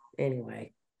 So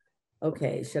anyway,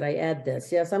 okay, should I add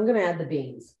this? Yes, I'm going to add the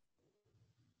beans.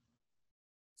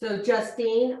 So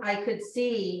Justine, I could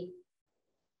see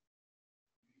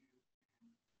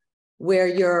where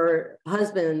your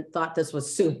husband thought this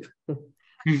was soup.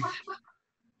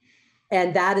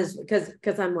 And that is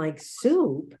because I'm like,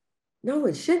 soup? No,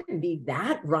 it shouldn't be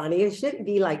that, Ronnie. It shouldn't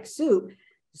be like soup.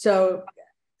 So,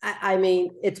 I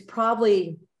mean, it's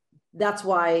probably, that's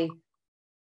why,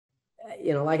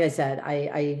 like I said,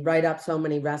 I write up so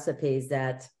many recipes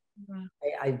that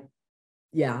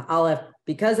I'll have,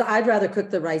 because I'd rather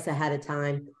cook the rice ahead of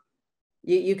time.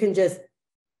 You can just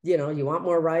you know, you want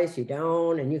more rice, you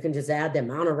don't, and you can just add the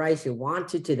amount of rice you want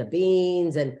to the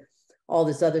beans and all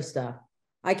this other stuff.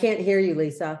 I can't hear you,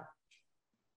 Lisa.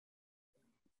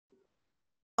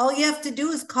 All you have to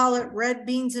do is call it red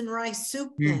beans and rice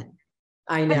soup then.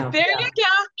 I know. There you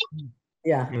go.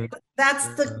 Yeah. That's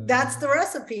the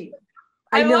recipe.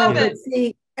 I know, love but it.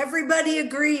 see, Everybody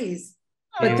agrees.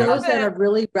 but I those love that it. are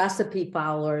really recipe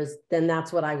followers, then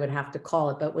that's what I would have to call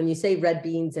it. But when you say red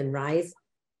beans and rice,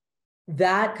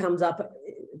 that comes up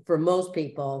for most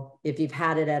people. If you've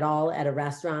had it at all at a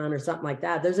restaurant or something like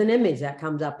that, there's an image that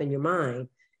comes up in your mind.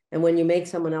 And when you make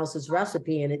someone else's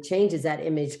recipe and it changes that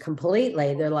image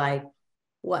completely, they're like,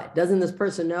 what? Doesn't this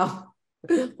person know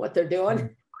what they're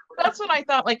doing? That's what I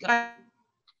thought. Like I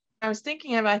was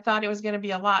thinking of, I thought it was going to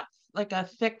be a lot like a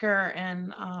thicker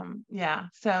and yeah.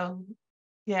 So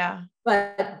yeah.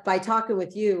 But by talking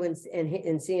with you and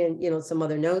seeing, you know, some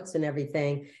other notes and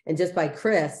everything, and just by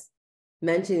Chris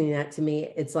mentioning that to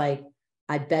me, it's like,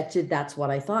 I bet you that's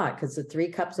what I thought, because the 3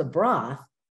 cups of broth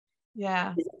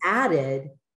Yeah. is added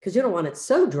because you don't want it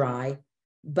so dry,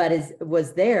 but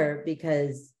was there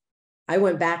because I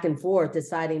went back and forth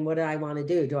deciding what do I want to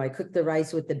do? Do I cook the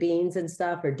rice with the beans and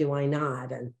stuff, or do I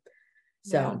not? And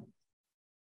so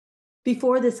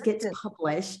before this gets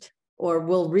published, or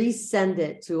we'll resend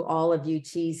it to all of you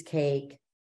cheesecake,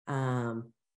 you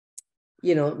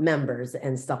know, members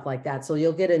and stuff like that. So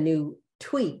you'll get a new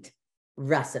tweaked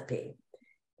recipe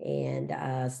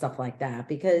and stuff like that,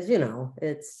 because, you know,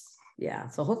 it's, yeah.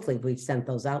 So hopefully we've sent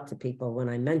those out to people when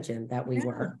I mentioned that we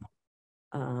were.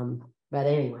 But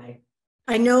anyway.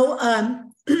 I know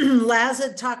Laz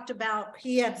had talked about,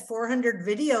 he had 400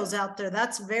 videos out there.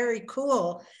 That's very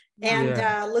cool. And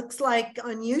looks like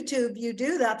on YouTube you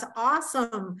do. That's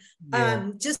awesome.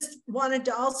 Just wanted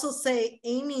to also say,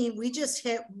 Amy, we just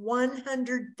hit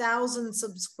 100,000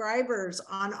 subscribers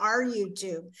on our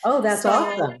YouTube. Oh, that's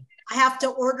awesome. I have to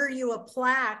order you a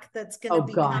plaque that's going to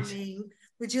be coming.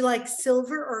 Would you like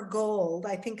silver or gold?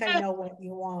 I think I know what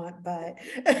you want, but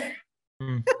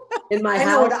in my I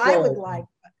know what I would like.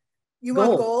 You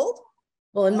want gold?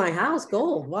 Well, in my house,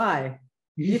 gold. Why?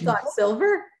 You thought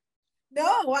silver?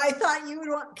 No, I thought you would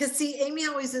want, because see, Amy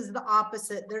always is the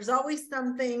opposite. There's always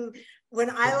something, when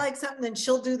I like something, then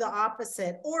she'll do the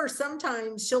opposite. Or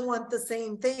sometimes she'll want the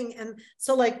same thing. And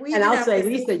so like we, and I'll say,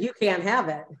 Lisa, you can't have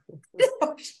it.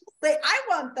 Say, I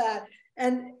want that.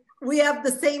 And we have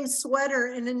the same sweater.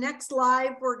 In the next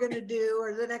live we're going to do,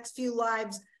 or the next few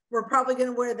lives, we're probably going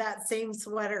to wear that same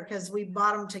sweater because we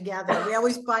bought them together. We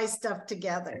always buy stuff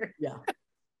together. Yeah.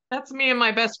 That's me and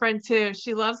my best friend too.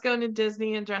 She loves going to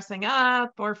Disney and dressing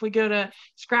up, or if we go to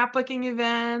scrapbooking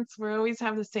events, we always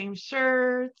have the same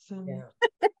shirts. And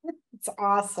It's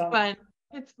awesome. It's fun.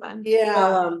 It's fun.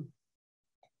 Yeah.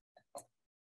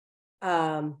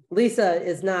 Well, Lisa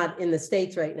is not in the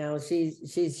States right now.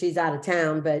 She's out of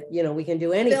town, but you know, we can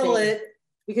do anything.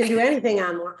 We can do anything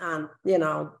on, you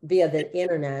know, via the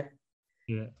internet.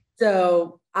 Yeah.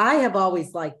 So I have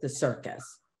always liked the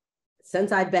circus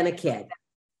since I've been a kid.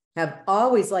 Have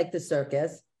always liked the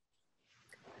circus.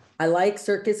 I like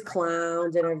circus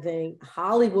clowns and everything.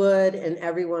 Hollywood and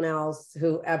everyone else,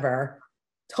 whoever,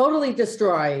 totally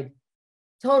destroyed,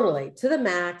 totally to the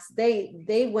max.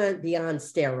 They went beyond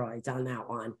steroids on that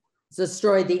one.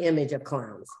 Destroyed the image of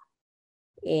clowns.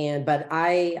 But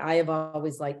I have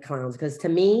always liked clowns, because to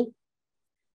me,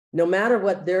 no matter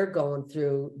what they're going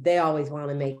through, they always want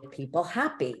to make people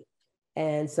happy.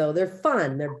 And so they're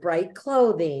fun, they're bright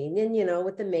clothing, and, you know,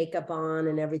 with the makeup on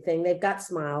and everything, they've got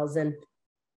smiles. And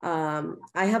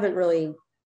I haven't really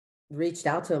reached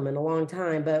out to them in a long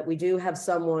time, but we do have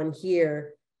someone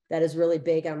here that is really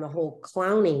big on the whole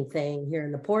clowning thing here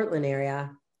in the Portland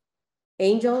area.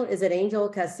 Angel, is it Angel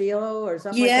Castillo or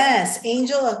something? Yes, like that?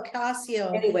 Angel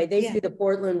Ocasio. Anyway, they do the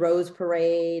Portland Rose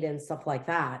Parade and stuff like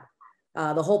that.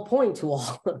 The whole point to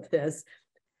all of this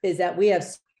is that we have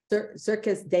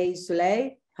Circus du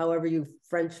Soleil, however you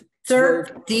French.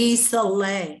 Cirque du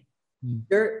Soleil.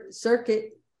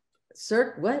 Circuit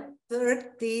what?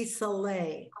 Cirque du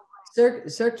Soleil.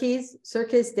 Circus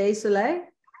du Soleil?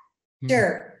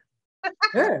 Sure.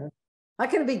 Sure. How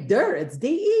can it be dirt? It's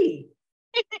D-E.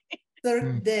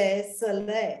 Cirque du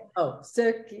Soleil. Oh,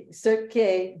 Cirque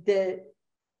du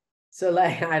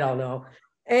Soleil. I don't know.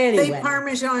 Anyway. Say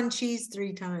Parmesan cheese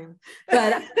 3 times.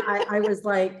 But I was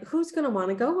like, who's going to want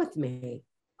to go with me?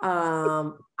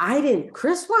 I didn't.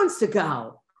 Chris wants to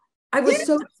go. I was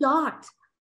so shocked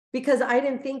because I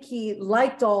didn't think he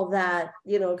liked all that,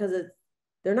 you know, because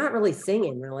they're not really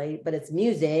singing really, but it's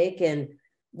music and,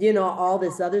 you know, all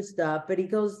this other stuff. But he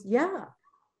goes, yeah.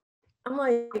 I'm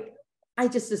like, I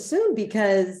just assumed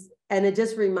because, and it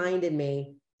just reminded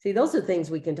me, See, those are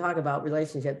things we can talk about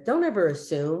relationships. Don't ever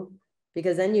assume,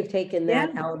 because then you've taken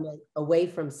that element away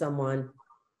from someone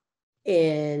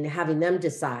in having them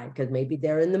decide, because maybe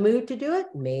they're in the mood to do it,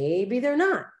 maybe they're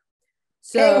not.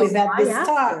 So we've had I this asked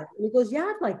talk. her, and he goes, yeah,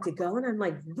 I'd like to go. And I'm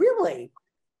like, really?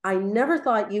 I never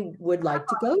thought you would like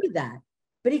to go to that.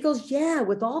 But he goes, yeah,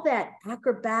 with all that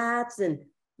acrobats and,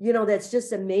 you know, that's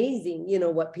just amazing, you know,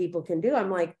 what people can do.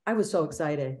 I'm like, I was so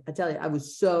excited. I tell you, I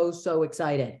was so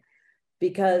excited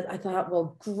because I thought,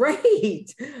 well,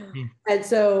 great. And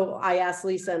so I asked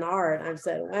Lisa and Art, I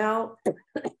said, well,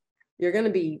 you're going to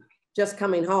be just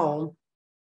coming home.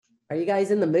 Are you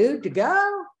guys in the mood to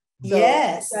go? So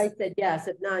yes. I said, yes.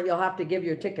 If not, you'll have to give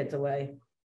your tickets away.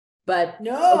 But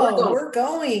no, we're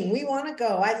going. We want to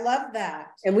go. I love that.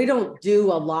 And we don't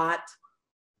do a lot.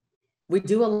 We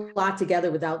do a lot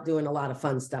together without doing a lot of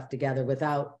fun stuff together,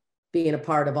 without being a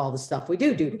part of all the stuff we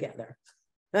do together.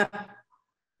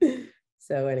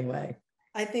 So anyway.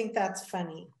 I think that's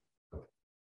funny.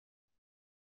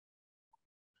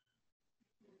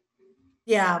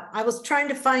 Yeah, I was trying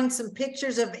to find some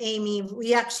pictures of Amy.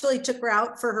 We actually took her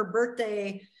out for her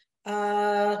birthday.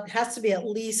 It has to be at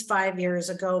least 5 years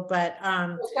ago, but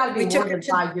it's got to be more than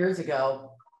 5 years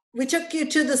ago. We took you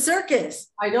to the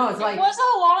circus. I know, it's like, it was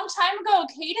a long time ago.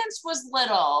 Cadence was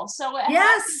little, so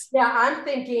yes. Yeah, I'm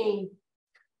thinking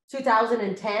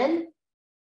 2010.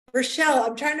 Rochelle,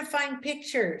 I'm trying to find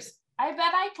pictures. I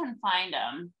bet I can find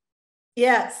them.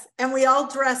 Yes, and we all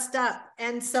dressed up,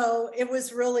 and so it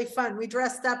was really fun. We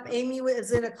dressed up. Amy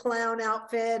was in a clown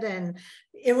outfit, and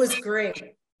it was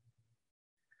great.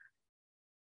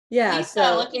 Yeah. Lisa,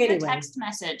 so look at your text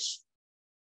message.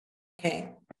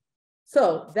 Okay.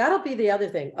 So that'll be the other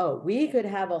thing. Oh, we could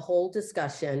have a whole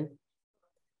discussion.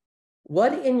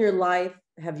 What in your life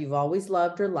have you always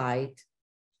loved or liked,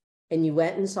 and you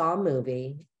went and saw a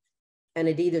movie, and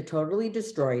it either totally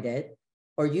destroyed it,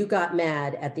 or you got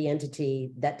mad at the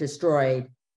entity that destroyed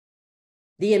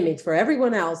the image for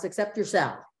everyone else except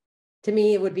yourself? To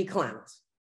me, it would be clowns.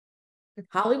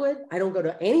 Hollywood, I don't go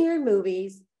to any of your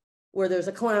movies where there's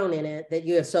a clown in it that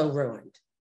you have so ruined.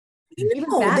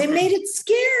 No, they made it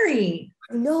scary.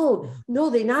 No,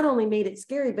 they not only made it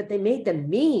scary, but they made them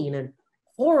mean and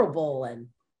horrible and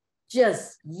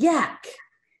just yuck.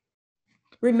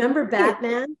 Remember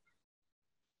Batman?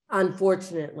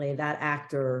 Unfortunately, that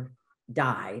actor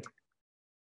died.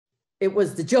 It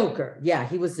was the Joker. Yeah,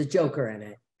 he was the Joker in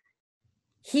it.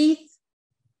 Heath,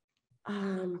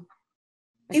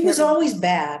 he was always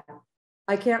bad.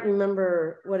 I can't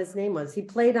remember what his name was. He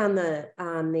played on the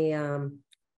oh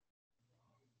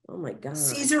my God.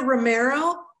 Cesar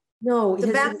Romero? No, the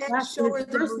his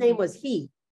first name was Heath.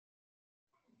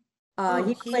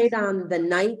 He played on The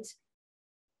Night.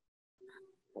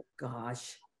 Oh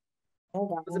gosh.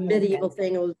 Hold on, it was a medieval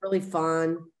thing. It was really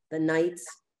fun. The Knights.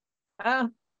 Oh,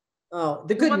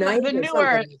 the Good Knight. The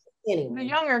newer, anyway. the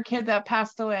younger kid that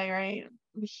passed away, right?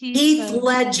 Heath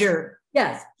Ledger.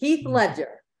 Yes, Heath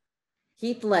Ledger.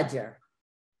 Heath Ledger.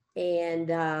 And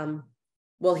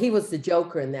well, he was the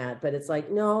Joker in that, but it's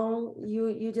like, no,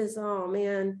 you just, oh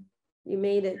man, you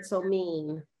made it so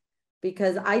mean.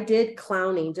 Because I did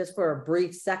clowning just for a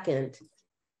brief second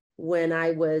when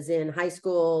I was in high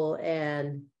school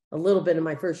and a little bit in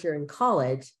my first year in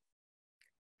college,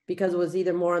 because it was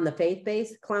either more on the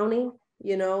faith-based clowning,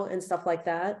 you know, and stuff like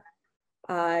that.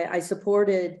 I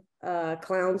supported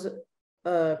clowns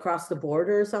across the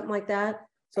border or something like that.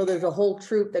 So there's a whole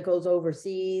troupe that goes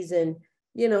overseas, and,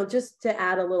 you know, just to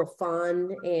add a little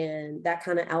fun and that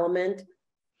kind of element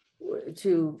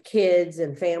to kids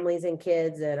and families and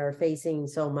kids that are facing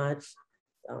so much.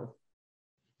 So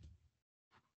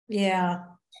yeah,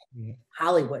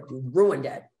 Hollywood, you ruined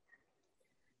it.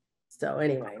 So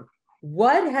anyway,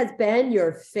 what has been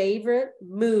your favorite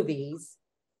movies,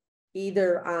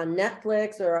 either on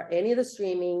Netflix or any of the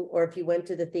streaming, or if you went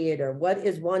to the theater? What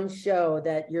is one show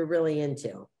that you're really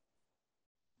into?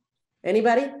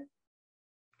 Anybody?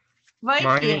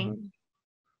 Viking.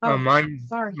 Mine's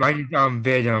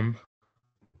Venom.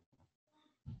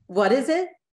 What is it?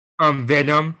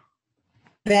 Venom.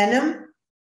 Venom?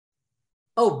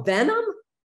 Oh, Venom?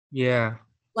 Yeah.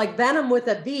 Like Venom with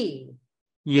a V.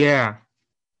 Yeah.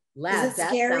 Lads, is it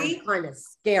scary? That sounds kind of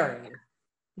scary.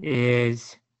 It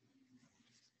is.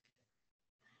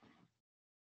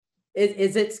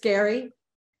 Is it scary?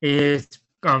 It is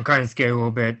kind of scary a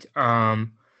little bit.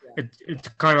 It's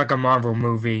kind of like a Marvel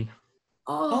movie.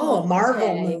 Oh, a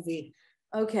Marvel movie.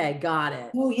 Okay, got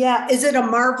it. Oh yeah, is it a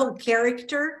Marvel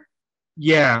character?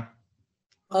 Yeah.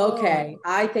 Okay,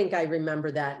 I think I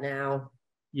remember that now.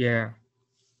 Yeah.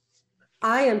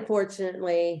 I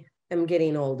unfortunately am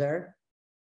getting older.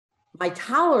 my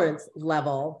tolerance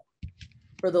level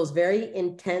for those very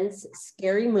intense,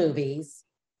 scary movies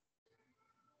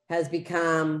has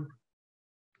become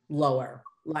lower.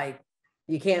 Like,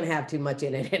 you can't have too much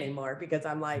in it anymore, because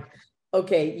I'm like,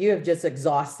 okay, you have just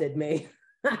exhausted me.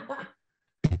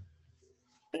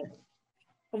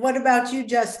 What about you,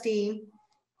 Justine?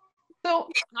 So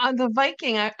the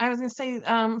Viking, I was gonna say,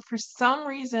 for some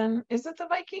reason, is it the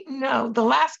Viking? No, the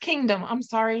Last Kingdom. I'm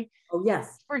sorry. Oh,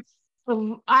 yes.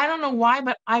 I don't know why,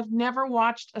 but I've never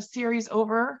watched a series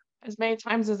over as many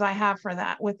times as I have for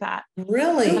that with that.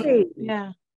 Really?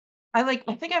 Yeah. I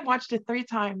think I've watched it 3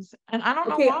 times, and I don't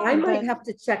know Okay, why. I might have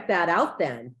to check that out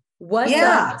then.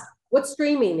 Yeah. What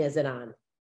streaming is it on?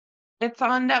 It's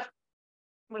on Netflix.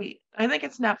 Wait, I think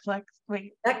it's Netflix.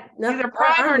 Wait, No, either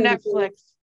Prime or Netflix.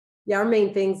 Yeah, our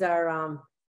main things are, I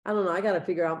don't know, I got to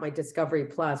figure out my Discovery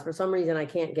Plus. For some reason, I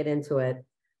can't get into it.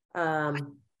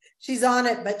 She's on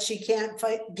it, but she can't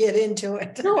get into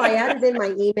it. No, I added in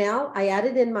my email. I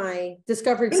added in my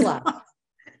Discovery Plus.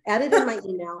 Added in my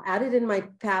email, added in my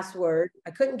password.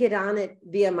 I couldn't get on it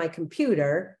via my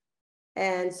computer.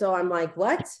 And so I'm like,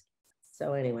 what?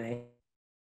 So anyway,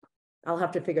 I'll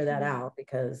have to figure that out,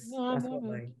 because that's what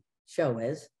my show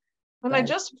is. And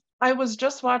But I was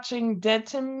just watching Dead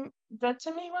to Me,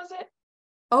 was it?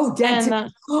 oh, Dead to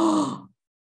And, Oh,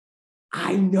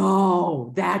 I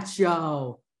know that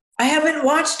show. I haven't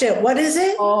watched it. What is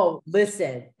it? Oh,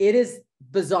 listen, it is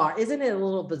bizarre. Isn't it a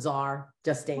little bizarre,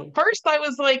 Justine? First I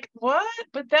was like, what?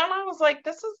 But then I was like,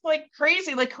 this is like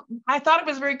crazy. Like, I thought it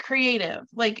was very creative,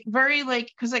 like very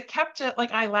because it kept it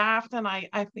like, I laughed, and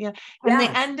yeah. And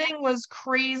the ending was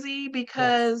crazy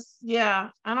because I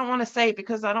don't want to say it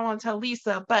because I don't want to tell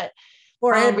Lisa, but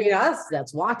or anybody else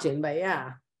that's watching, but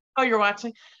yeah. Oh, you're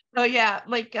watching. Oh yeah,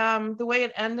 like the way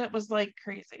it ended was like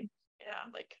crazy. Yeah,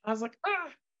 like I was like, ah.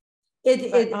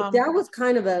 That was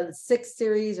kind of a 6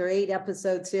 series or 8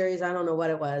 episode series. I don't know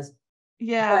what it was.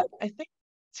 Yeah, I think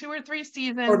 2 or 3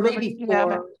 seasons, or maybe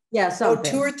 4. Yeah,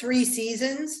 something. 2 or 3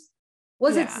 seasons.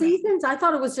 Was it seasons? I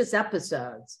thought it was just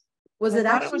episodes. Was it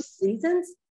actually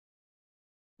seasons?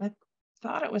 I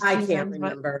thought it was. I can't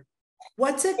remember.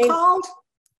 What's it called?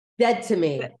 Dead to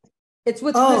Me. It's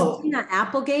with Christina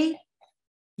Applegate.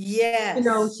 Yes. You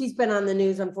know, she's been on the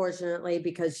news, unfortunately,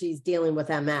 because she's dealing with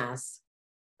MS.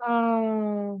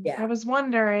 Oh, yeah. I was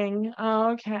wondering.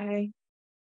 Oh, okay.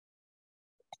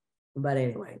 But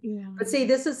anyway, but see,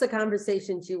 this is the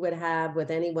conversations you would have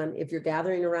with anyone if you're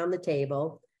gathering around the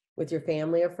table with your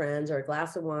family or friends, or a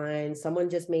glass of wine, someone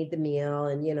just made the meal,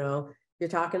 and you know, you're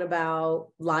talking about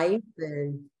life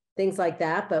and things like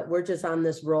that, but we're just on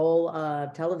this roll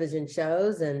of television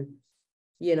shows and,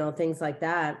 you know, things like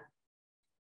that.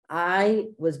 I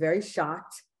was very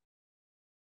shocked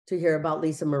to hear about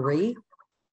Lisa Marie.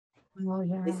 Oh,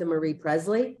 yeah. Lisa Marie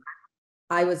Presley.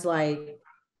 I was like,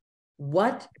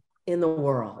 what in the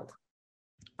world?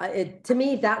 To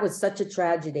me, that was such a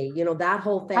tragedy. You know, that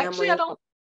whole family. Actually, I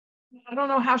don't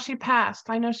know how she passed.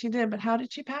 I know she did, but how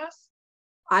did she pass?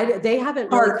 They haven't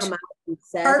really come out and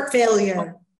said. Heart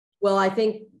failure. Well, I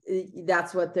think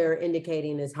that's what they're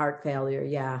indicating is heart failure.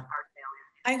 Yeah.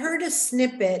 I heard a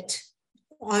snippet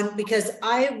because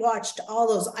I watched all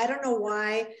those. I don't know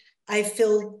why I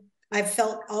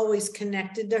felt always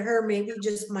connected to her. Maybe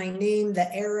just my name,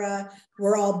 the era,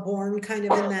 we're all born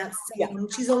kind of in that same.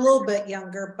 She's a little bit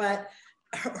younger, but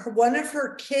one of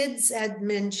her kids had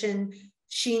mentioned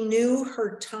she knew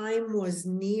her time was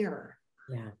near.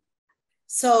 Yeah.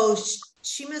 So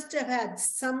she must have had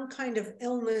some kind of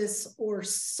illness or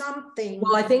something.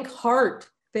 Well, I think heart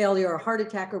failure or heart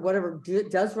attack or whatever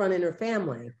does run in her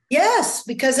family. Yes,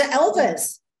 because of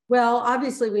Elvis. Well,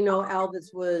 obviously we know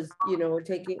Elvis was, you know,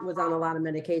 was on a lot of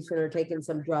medication or taking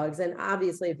some drugs. And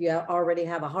obviously if you already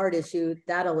have a heart issue,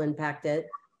 that'll impact it.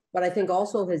 But I think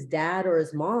also his dad or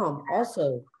his mom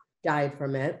also died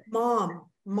from it.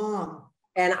 Mom.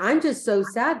 And I'm just so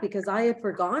sad because I had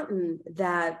forgotten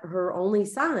that her only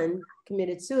son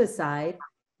committed suicide.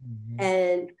 Mm-hmm.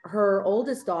 And her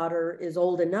oldest daughter is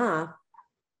old enough,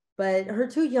 but her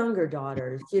 2 younger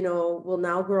daughters, you know, will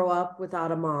now grow up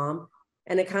without a mom.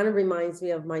 And it kind of reminds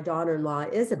me of my daughter-in-law,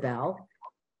 Isabel,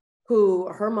 who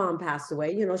her mom passed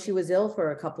away. You know, she was ill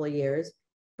for a couple of years,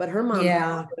 but her mom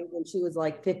passed away when she was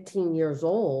like 15 years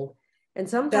old. And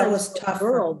sometimes that was tough.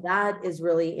 Girl, that is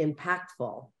really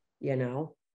impactful, you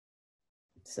know?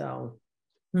 So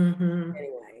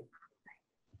anyway,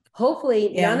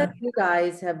 hopefully none of you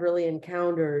guys have really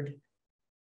encountered,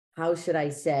 how should I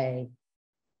say?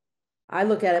 I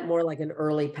look at it more like an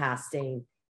early passing.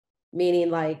 Meaning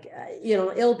like, you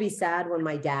know, it'll be sad when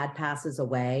my dad passes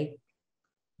away,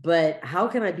 But how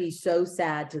can I be so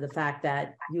sad to the fact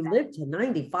that you lived to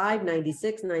 95,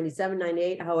 96, 97,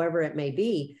 98, however it may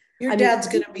be? Your dad's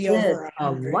going to be over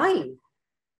a 100. life,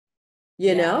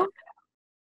 you know?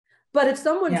 But if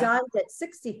someone Yeah. died at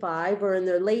 65 or in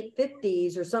their late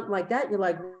 50s or something like that, you're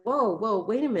like, whoa,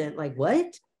 wait a minute. Like,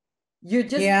 what? You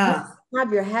just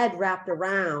have your head wrapped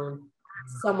around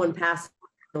someone passing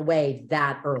away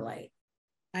that early.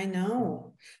 I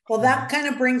know. Well, that kind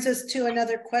of brings us to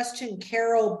another question.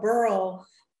 Carol Burrell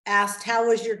asked, how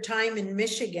was your time in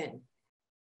Michigan?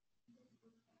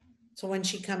 So when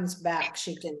she comes back,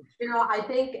 she can. I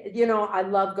think, I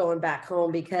love going back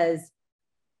home because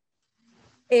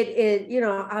it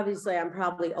obviously I'm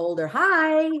probably older.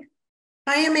 Hi,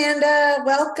 Amanda.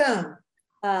 Welcome.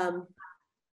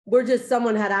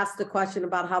 Someone had asked a question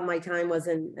about how my time was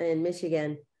in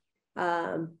Michigan.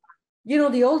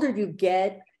 The older you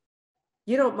get,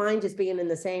 you don't mind just being in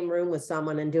the same room with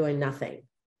someone and doing nothing.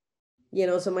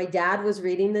 So my dad was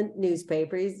reading the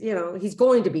newspaper. He's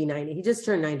going to be 90. He just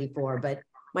turned 94, but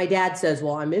my dad says,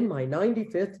 well, I'm in my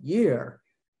 95th year.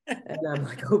 And I'm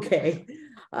like, okay,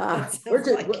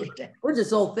 we're just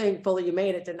so thankful that you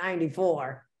made it to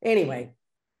 94. Anyway,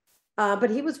 but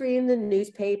he was reading the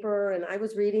newspaper and I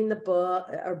was reading the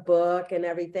book and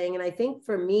everything. And I think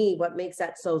for me, what makes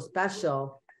that so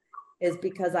special is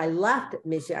because I left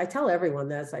Michigan. I tell everyone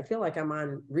this, I feel like I'm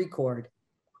on recorded.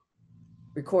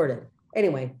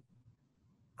 Anyway,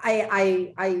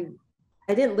 I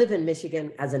didn't live in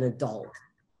Michigan as an adult.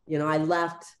 I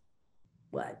left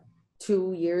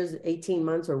 2 years, 18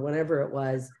 months or whenever it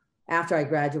was after I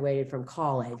graduated from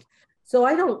college. So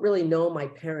I don't really know my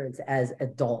parents as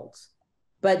adults,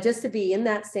 but just to be in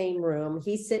that same room,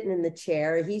 he's sitting in the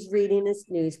chair, he's reading his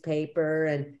newspaper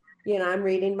and, I'm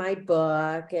reading my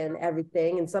book and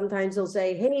everything. And sometimes he'll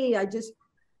say, hey, I just,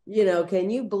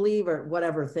 can you believe or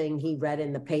whatever thing he read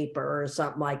in the paper or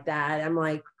something like that. I'm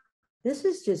like, this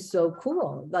is just so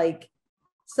cool. Like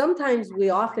sometimes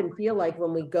we often feel like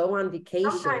when we go on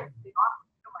vacation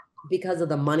because of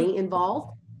the money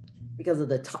involved, because of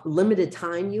the limited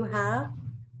time you have,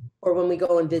 or when we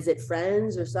go and visit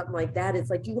friends or something like that, it's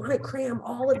like you want to cram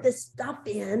all of this stuff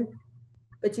in,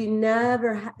 but you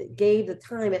never gave the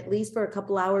time, at least for a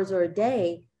couple hours or a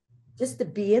day, just to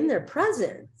be in their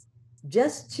presence,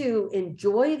 just to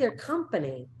enjoy their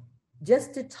company,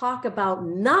 just to talk about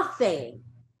nothing,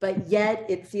 but yet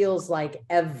it feels like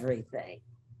everything.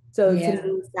 So to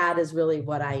me, that is really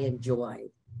what I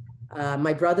enjoyed.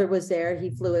 My brother was there.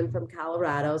 He flew in from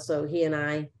Colorado. So he and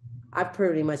I've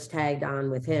pretty much tagged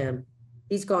on with him.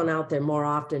 He's gone out there more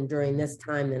often during this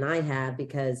time than I have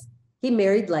because he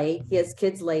married late. He has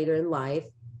kids later in life.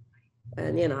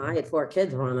 And, I had 4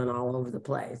 kids running all over the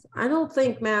place. I don't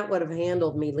think Matt would have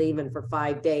handled me leaving for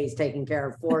 5 days, taking care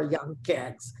of 4 young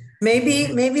kids. Maybe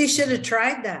you should have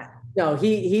tried that. No,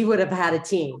 he would have had a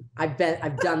team. I've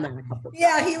done that a couple of times.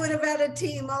 Yeah, he would have had a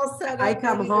team all set up. I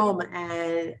come home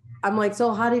and I'm like,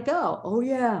 so how'd it go? Oh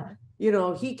yeah.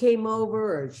 He came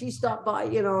over or she stopped by,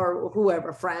 or whoever,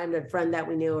 a friend that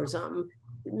we knew or something,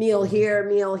 meal here,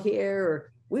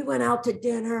 or we went out to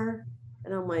dinner.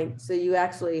 And I'm like, so you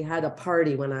actually had a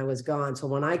party when I was gone. So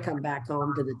when I come back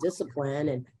home to the discipline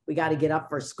and we got to get up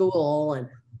for school and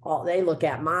all, they look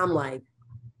at mom like,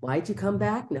 why'd you come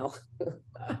back? No.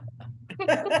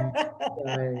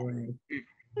 Anyway.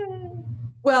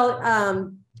 Well,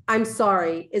 I'm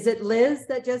sorry. Is it Liz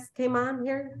that just came on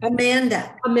here?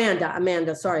 Amanda.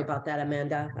 Sorry about that,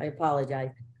 Amanda. I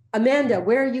apologize. Amanda,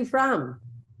 where are you from?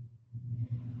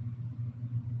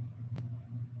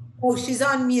 Oh, she's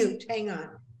on mute. Hang on.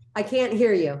 I can't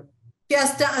hear you.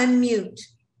 Just to unmute.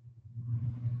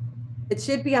 It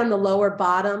should be on the lower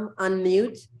bottom,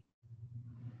 unmute.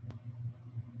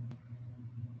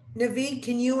 Naveed,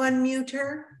 can you unmute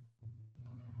her?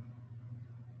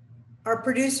 Our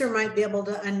producer might be able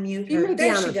to unmute She her. may be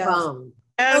There on she her goes. phone.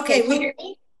 Okay, can you hear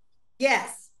me?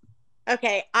 Yes.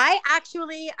 Okay, I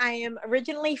am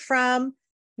originally from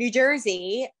New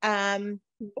Jersey.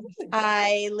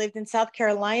 I lived in South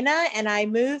Carolina and I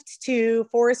moved to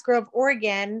Forest Grove,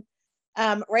 Oregon,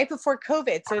 right before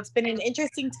COVID. So it's been an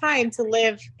interesting time to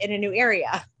live in a new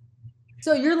area.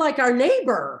 So you're like our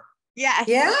neighbor. Yeah.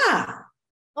 Yeah.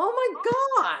 Oh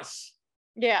my gosh.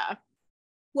 Yeah.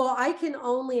 Well, I can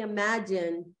only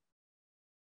imagine,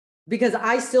 because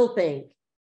I still think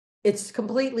it's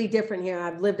completely different here.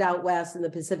 I've lived out west in the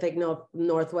Pacific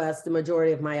Northwest the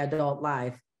majority of my adult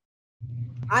life.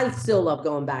 I still love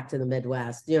going back to the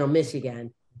Midwest,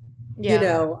 Michigan,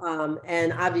 Yeah.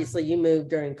 and obviously you moved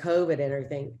during COVID and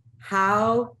everything.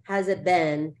 How has it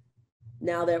been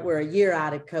now that we're a year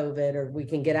out of COVID or we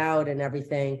can get out and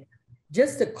everything?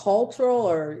 just the cultural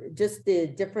or just the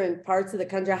different parts of the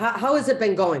country? How has it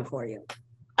been going for you?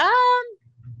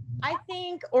 I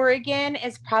think Oregon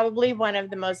is probably one of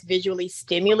the most visually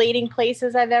stimulating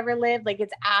places I've ever lived. Like,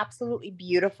 it's absolutely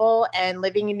beautiful. And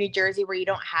living in New Jersey where you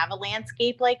don't have a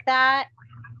landscape like that.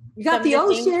 You got the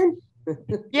ocean.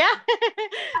 Yeah.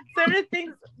 Some of the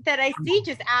things that I see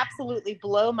just absolutely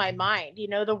blow my mind, you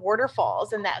know, the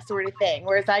waterfalls and that sort of thing.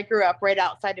 Whereas I grew up right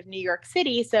outside of New York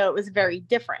City, so it was very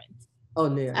different. Oh,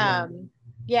 no.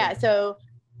 Yeah. So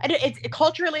it's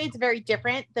culturally, it's very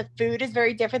different. The food is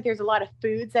very different. There's a lot of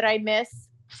foods that I miss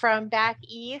from back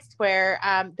east, where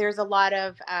there's a lot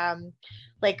of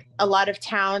like a lot of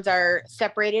towns are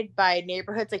separated by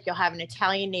neighborhoods. Like you'll have an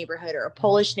Italian neighborhood or a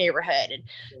Polish neighborhood and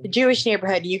the Jewish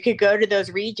neighborhood. You could go to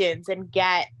those regions and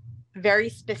get very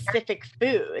specific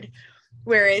food.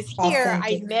 Whereas here,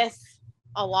 I miss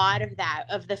a lot of that,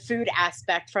 of the food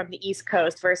aspect from the East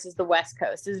Coast versus the West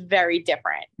Coast is very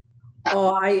different.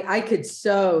 Oh, I could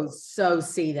so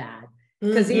see that.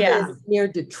 Because even near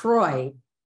Detroit,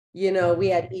 you know, we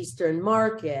had Eastern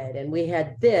Market and we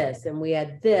had this and we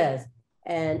had this.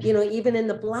 And, you know, even in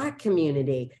the Black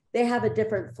community, they have a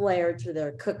different flair to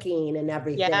their cooking and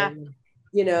everything. Yeah.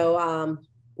 You know,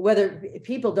 whether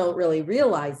people don't really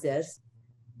realize this,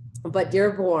 but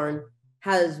Dearborn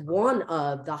has one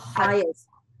of the highest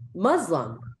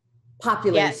Muslim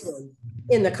populations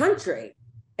in the country.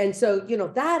 And so, you know,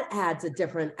 that adds a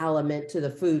different element to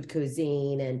the food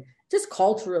cuisine and just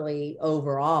culturally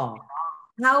overall.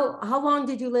 How long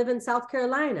did you live in South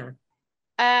Carolina?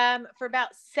 For about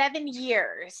 7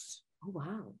 years. Oh,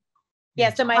 wow.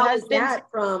 Yeah. So my husband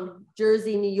from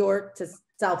Jersey, New York to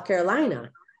South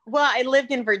Carolina. Well, I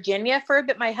lived in Virginia for a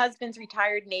bit. My husband's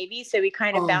retired Navy, so we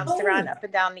kind of bounced around up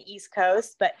and down the East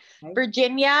Coast. But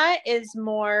Virginia is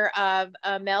more of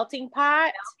a melting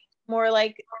pot, more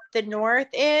like the North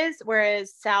is,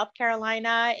 whereas South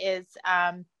Carolina is,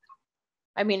 I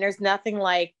mean, there's nothing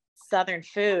like Southern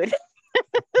food.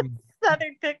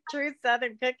 True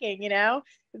Southern cooking, you know,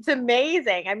 it's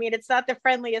amazing. I mean, it's not the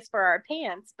friendliest for our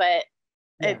pants, but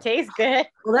it tastes good.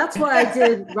 Well, that's why I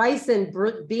did rice and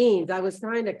beans. I was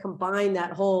trying to combine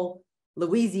that whole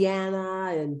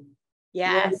Louisiana and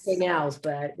everything else,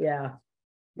 but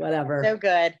whatever. So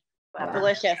good.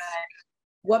 Delicious.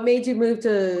 What made you move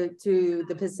to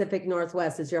the Pacific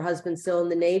Northwest? Is your husband still in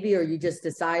the Navy, or you just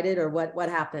decided, or what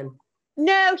happened?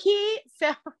 No,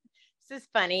 so this is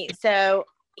funny. So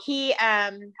he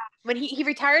when he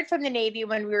retired from the Navy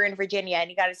when we were in Virginia, and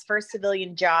he got his first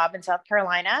civilian job in South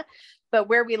Carolina. But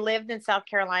where we lived in South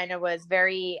Carolina was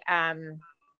very a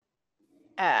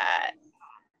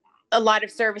lot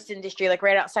of service industry, like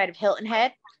right outside of Hilton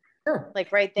Head. Sure.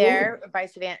 Like right there,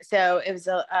 vice versa. So it was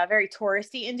a very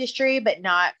touristy industry, but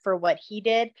not for what he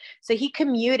did. So he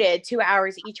commuted 2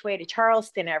 hours each way to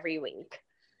Charleston every week.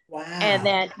 Wow. And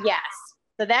then,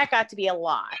 so that got to be a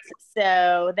lot.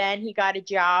 So then he got a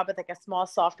job with like a small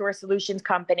software solutions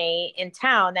company in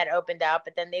town that opened up,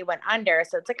 but then they went under.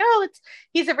 So it's like,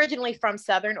 he's originally from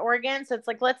Southern Oregon. So it's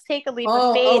like, let's take a leap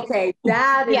of faith. Okay.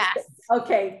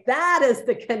 That is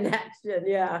the connection.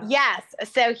 Yeah. Yes.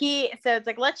 So it's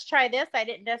like, let's try this. I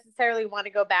didn't necessarily want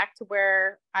to go back to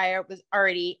where I was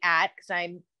already at, because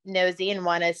I'm nosy and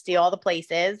want to see all the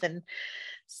places. And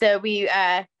so we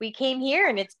came here,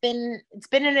 and it's been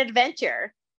an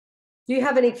adventure. Do you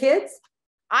have any kids?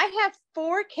 I have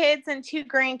 4 kids and 2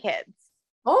 grandkids.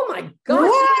 Oh my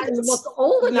gosh, you look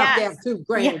old enough to have 2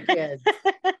 grandkids.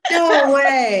 No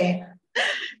way.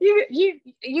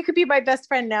 You could be my best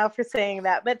friend now for saying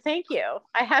that, but thank you.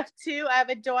 I have 2. I have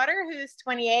a daughter who's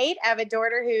 28. I have a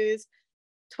daughter who's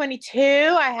 22.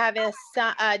 I have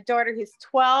a daughter who's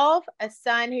 12, a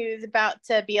son who's about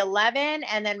to be 11,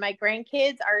 and then my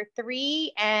grandkids are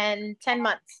 3 and 10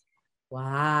 months.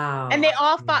 Wow. And they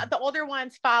all the older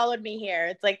ones followed me here.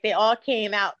 It's like they all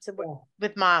came out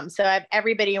with mom. So I have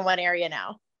everybody in one area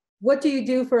now. What do you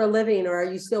do for a living, or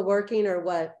are you still working, or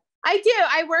what? I do.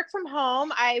 I work from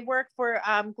home. I work for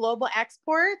Global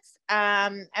Exports.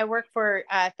 I work for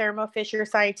Thermo Fisher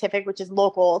Scientific, which is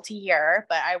local to here,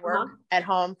 but I work at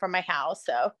home from my house.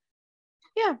 So,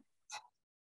 yeah.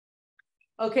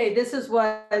 Okay, this is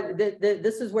what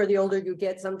this is where the older you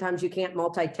get, sometimes you can't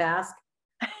multitask.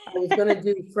 I was going to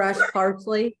do fresh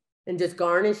parsley and just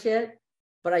garnish it,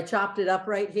 but I chopped it up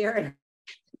right here and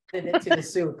added it to the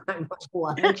soup. I'm like,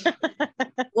 what?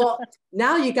 Well,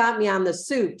 now you got me on the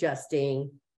soup,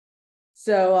 Justine.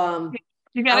 So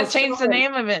you got to change the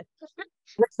name of it.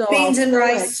 So beans and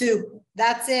rice soup.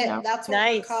 That's it. Yep. That's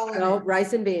what we're calling it.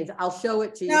 Rice and beans. I'll show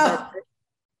it to you. No.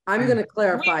 I'm going to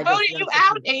clarify. We voted you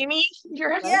out, Amy.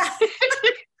 Yeah.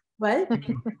 What?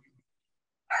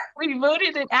 We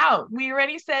voted it out. We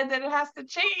already said that it has to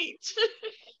change.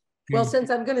 Well, since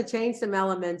I'm going to change some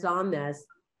elements on this,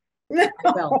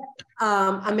 well,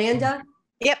 Amanda.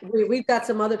 Yep. We've got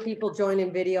some other people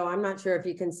joining video. I'm not sure if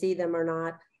you can see them or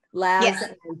not. Laz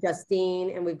Yes. and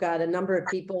Justine, and we've got a number of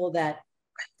people that,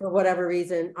 for whatever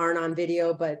reason, aren't on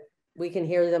video, but we can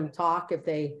hear them talk if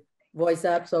they voice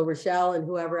up. So Rochelle and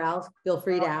whoever else, feel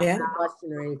free to ask a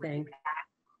question or anything.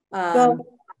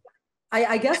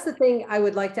 I guess the thing I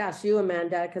would like to ask you,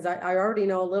 Amanda, because I already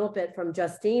know a little bit from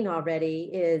Justine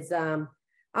already, is I'm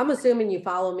assuming you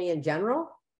follow me in general?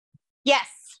 Yes.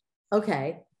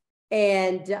 Okay.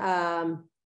 And,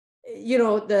 you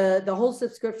know, the whole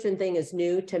subscription thing is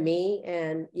new to me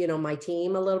and, you know, my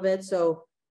team a little bit. So,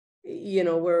 you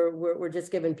know, we're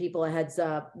just giving people a heads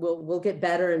up. We'll get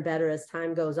better and better as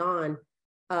time goes on.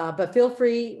 But feel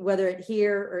free, whether it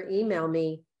here or email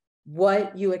me,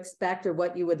 what you expect or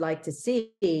what you would like to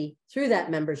see through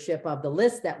that membership of the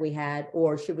list that we had,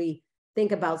 or should we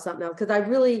think about something else? Because I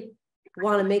really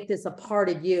want to make this a part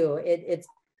of you.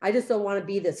 I just don't want to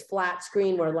be this flat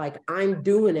screen where like I'm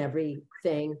doing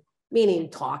everything,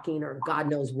 meaning talking or God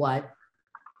knows what.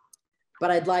 But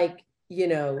I'd like, you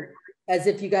know, as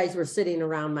if you guys were sitting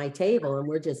around my table and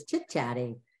we're just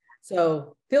chit-chatting.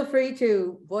 So feel free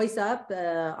to voice up,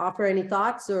 offer any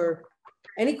thoughts or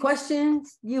any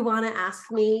questions you want to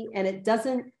ask me. And it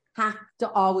doesn't have to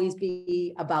always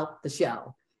be about the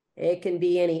show. It can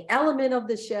be any element of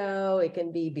the show. It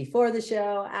can be before the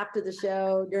show, after the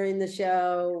show, during the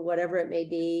show, whatever it may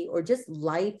be, or just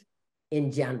life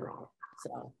in general.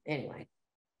 So anyway,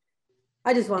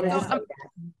 I just wanted to say that,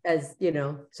 as you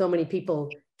know, so many people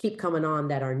keep coming on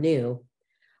that are new.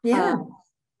 Yeah.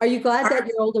 Are you glad that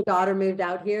your older daughter moved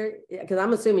out here? Because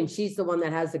I'm assuming she's the one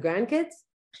that has the grandkids.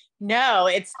 No,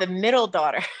 it's the middle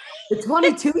daughter. The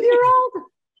 22-year-old?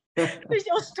 She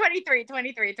was 23.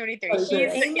 She's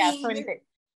Amy, yeah, 23.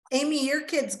 Amy, your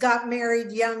kids got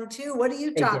married young too. What are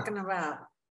you talking about?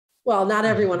 Well, not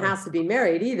everyone has to be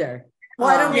married either. Well,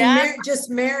 I don't mean Yeah.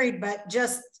 just married, but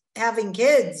just having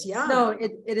kids. Yeah. No,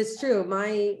 it is true. My,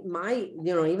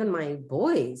 you know, even my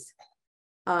boys,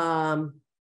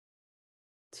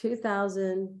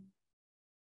 2000,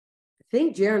 I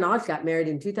think Jared and Oz got married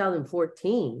in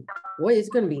 2014. Boy, it's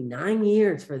going to be 9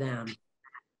 years for them.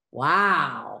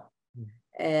 Wow.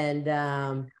 And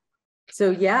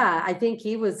so, yeah, I think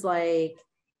he was like,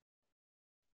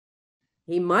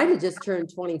 he might have just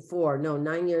turned 24. No,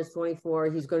 9 years,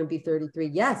 24. He's going to be 33.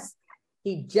 Yes,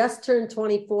 he just turned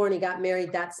 24 and he got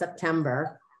married that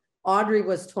September. Audrey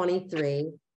was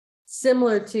 23,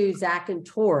 similar to Zach and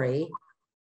Tori.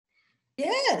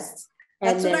 Yes.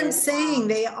 And That's what I'm then, saying.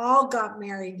 They all got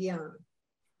married young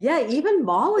yeah, even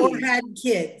Molly. or had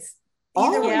kids.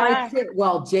 All Either of way. my kids,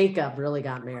 well, Jacob really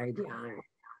got married young.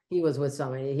 He was with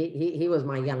somebody. He was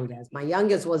my youngest. My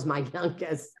youngest was my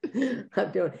youngest.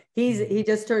 He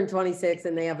just turned 26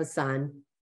 and they have a son.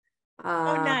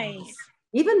 Oh, nice.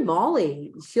 Even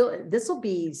Molly, this will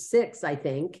be 6, I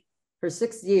think, her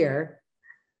 6th year.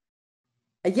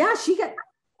 Yeah, she got,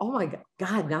 oh my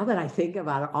God, now that I think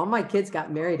about it, all my kids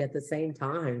got married at the same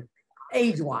time,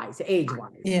 age-wise.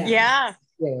 Yeah. Yeah.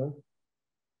 Yeah.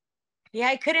 Yeah,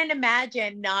 I couldn't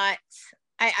imagine not.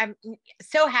 I'm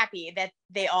so happy that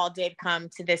they all did come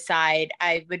to this side.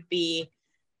 I would be,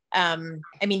 I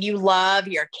mean, you love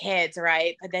your kids,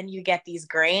 right? But then you get these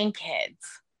grandkids,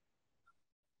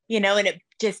 you know, and it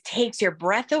just takes your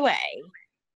breath away.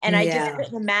 And I just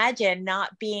couldn't imagine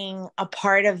not being a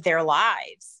part of their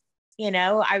lives. You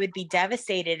know, I would be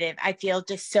devastated. If I feel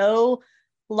just so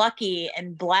lucky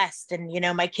and blessed. And, you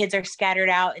know, my kids are scattered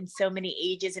out in so many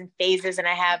ages and phases. And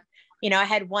I have, you know, I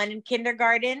had one in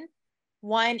kindergarten,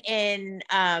 one in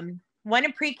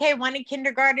pre-K, one in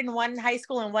kindergarten, one in high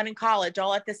school, and one in college,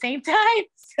 all at the same time.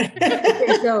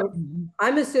 Okay, so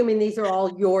I'm assuming these are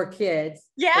all your kids.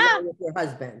 Yeah. With your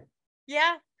husband.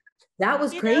 Yeah. That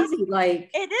was crazy. Know, like,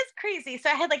 it is crazy. So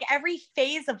I had like every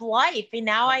phase of life, and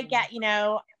now I get, you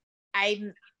know,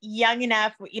 I'm young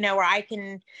enough, you know, where I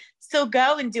can still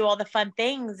go and do all the fun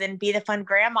things and be the fun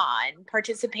grandma and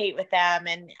participate with them.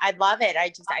 And I love it.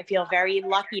 I feel very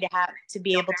lucky to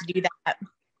be able to do that.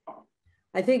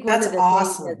 I think one of the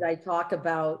things as I talk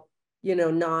about, you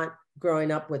know, not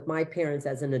growing up with my parents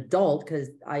as an adult, because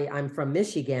I'm from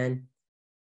Michigan,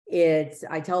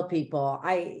 I tell people,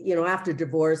 you know, after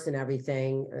divorce and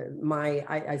everything,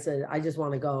 I said, I just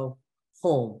want to go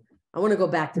home. I want to go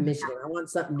back to Michigan. I want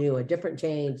something new, a different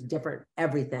change, different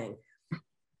everything.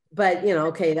 But, you know,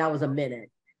 okay, that was a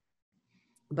minute.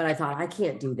 But I thought, I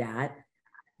can't do that,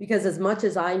 because as much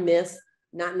as I miss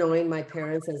not knowing my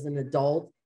parents as an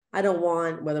adult, I don't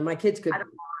want, whether my kids could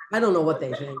I don't know what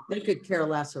they think. They could care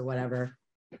less or whatever.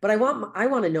 But I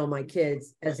want to know my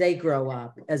kids as they grow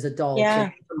up as adults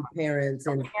and become parents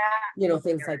and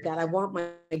things like that. I want my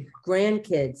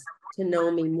grandkids to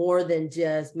know me more than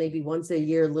just maybe once a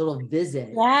year little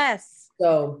visit. Yes.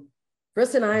 So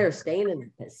Chris and I are staying in the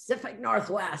Pacific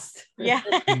Northwest. Yeah.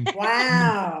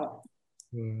 Wow.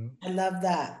 Yeah. I love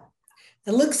that.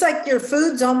 It looks like your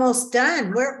food's almost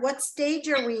done. What stage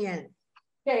are we in?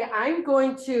 Okay,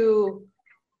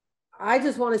 I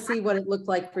just want to see what it looked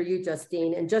like for you,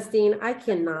 Justine. And Justine, I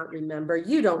cannot remember.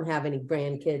 You don't have any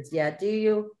grandkids yet, do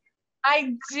you?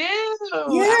 I do.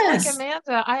 Yes. I'm like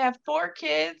Amanda. I have 4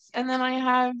 kids, and then I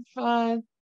have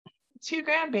 2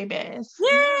 grandbabies.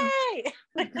 Yay!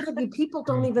 God, you people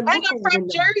don't even I look know, old from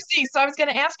enough. Jersey. So I was going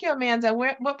to ask you, Amanda,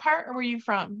 what part were you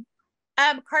from?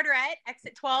 Carteret,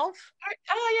 exit 12.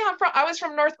 Oh yeah, I was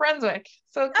from North Brunswick.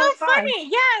 So close Oh, by. funny.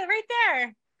 Yeah, right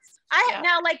there.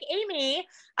 Now, like Amy,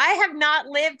 I have not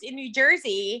lived in New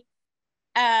Jersey.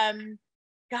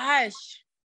 Gosh,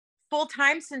 full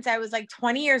time since I was like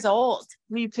 20 years old.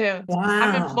 Me too. Wow.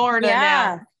 I'm in Florida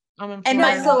now. I'm in Florida. And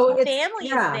my So whole it's- family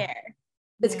is there.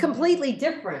 It's completely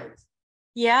different.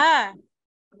 Yeah.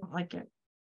 I don't like it.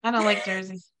 I don't like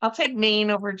Jersey. I'll take Maine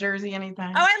over Jersey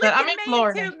anytime. Oh, I But live I'm in in Maine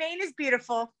Florida. too. Maine is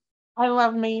beautiful. I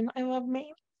love Maine. I love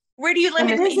Maine. Where do you live?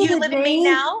 I Do miss you live in Maine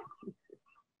now?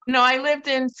 No, I lived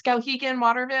in Skowhegan,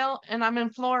 Waterville, and I'm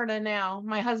in Florida now.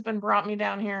 My husband brought me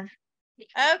down here.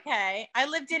 Okay. I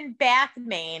lived in Bath,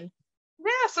 Maine.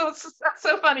 Yeah, so it's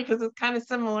so funny because it's kind of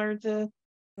similar to.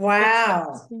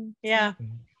 Wow. Yeah.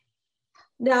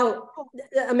 Now,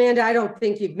 Amanda, I don't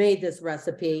think you've made this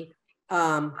recipe.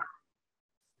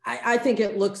 I think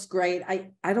it looks great.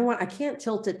 I can't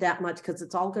tilt it that much because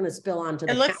it's all going to spill onto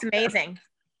the It looks counter. amazing.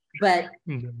 But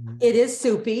it is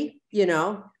soupy,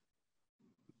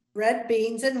 Red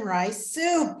beans and rice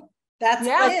soup. That's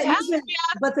Yeah, it.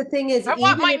 But the thing is, I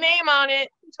want my name on it.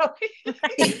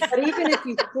 but even if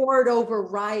you pour it over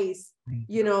rice,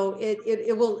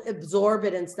 it will absorb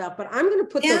it and stuff. But I'm going to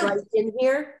put the rice in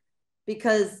here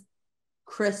because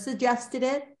Chris suggested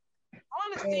it. I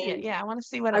want to see it. Yeah, I want to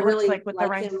see what it I looks really like with the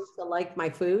rice. him to like my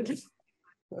food.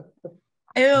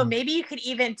 Oh, maybe you could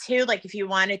even too, like if you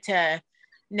wanted to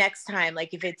next time,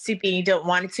 like if it's soupy and you don't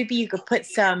want it soupy, you could put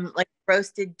some like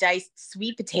roasted diced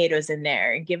sweet potatoes in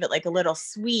there and give it like a little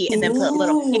sweet and then put a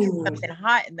little something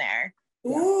hot in there.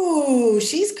 Ooh,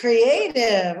 she's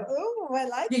creative. Ooh, I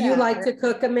like that. Do you like to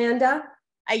cook, Amanda?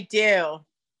 I do.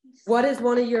 What is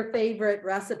one of your favorite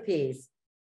recipes?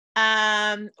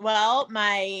 Well,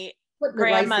 my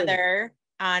grandmother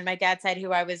on my dad's side,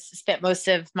 who I spent most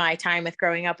of my time with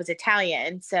growing up, was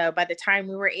Italian. So by the time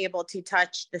we were able to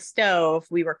touch the stove,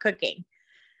 we were cooking.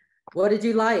 What did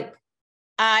you like?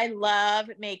 I love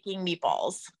making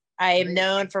meatballs. I am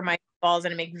known for my meatballs,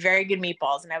 and I make very good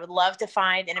meatballs. And I would love to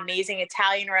find an amazing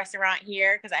Italian restaurant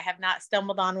here because I have not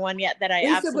stumbled on one yet that I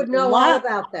Lisa absolutely would know love. all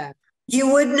about that.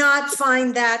 You would not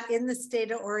find that in the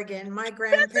state of Oregon. My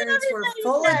grandparents were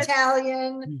full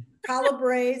Italian,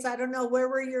 Calabrese. I don't know, where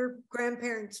were your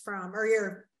grandparents from, or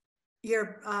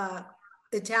your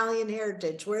Italian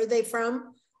heritage? Where are they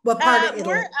from? What part of Italy?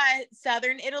 We're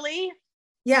southern Italy.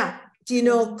 Yeah. Do you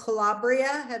know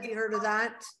Calabria? Have you heard of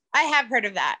that? I have heard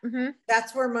of that. Mm-hmm.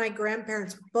 That's where my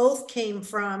grandparents both came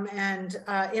from and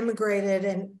immigrated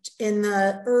in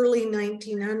the early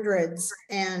 1900s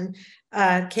and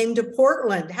came to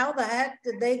Portland. How the heck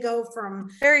did they go from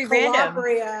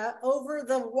Calabria over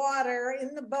the water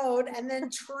in the boat and then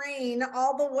train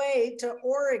all the way to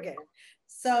Oregon?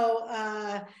 So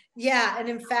yeah, and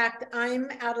in fact, I'm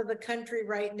out of the country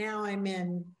right now. I'm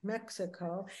in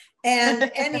Mexico.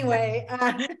 And anyway,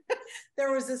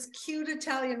 there was this cute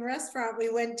Italian restaurant we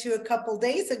went to a couple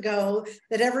days ago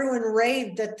that everyone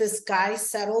raved that this guy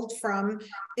settled from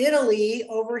Italy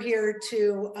over here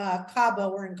to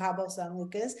Cabo. We're in Cabo San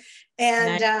Lucas.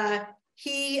 And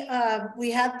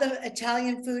we had the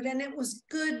Italian food and it was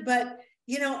good, but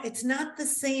it's not the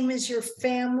same as your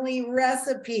family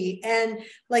recipe. And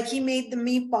like he made the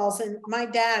meatballs, and my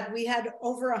dad, we had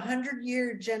over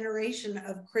 100-year generation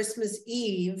of Christmas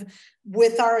Eve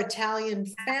with our Italian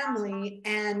family.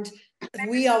 And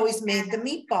we always made the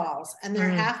meatballs, and they're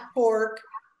half pork,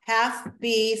 half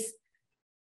beef,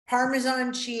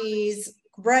 Parmesan cheese,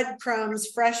 breadcrumbs,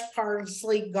 fresh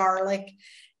parsley, garlic.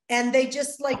 And they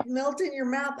just like melt in your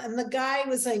mouth. And the guy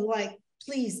was saying like,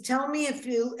 please tell me if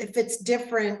it's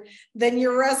different than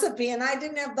your recipe. And I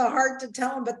didn't have the heart to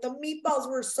tell him, but the meatballs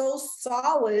were so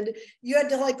solid. You had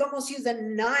to like almost use a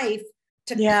knife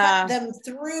to cut them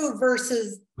through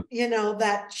versus,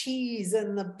 that cheese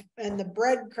and the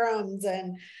breadcrumbs.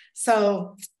 And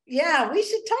so, Yeah, we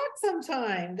should talk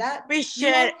sometime. That We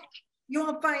should. You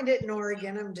won't find it in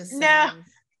Oregon. I'm just saying. No.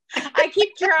 I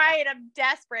keep trying. I'm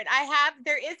desperate.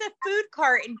 There is a food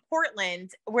cart in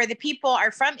Portland where the people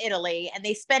are from Italy and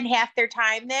they spend half their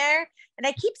time there. And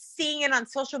I keep seeing it on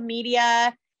social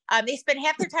media. They spend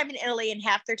half their time in Italy and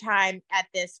half their time at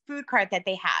this food cart that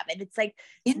they have. And it's like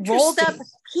rolled up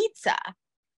pizza.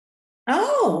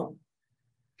 Oh.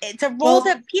 It's a rolled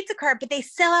up pizza cart, but they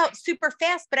sell out super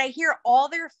fast. But I hear all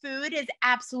their food is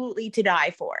absolutely to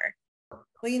die for.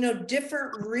 Well, you know,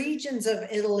 different regions of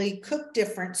Italy cook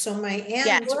different. So my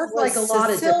aunt Well, was like a lot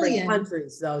of different Sicilian.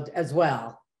 countries though, as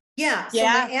well. Yeah. So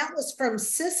my aunt was from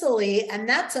Sicily, and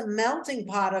that's a melting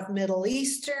pot of Middle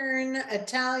Eastern,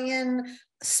 Italian,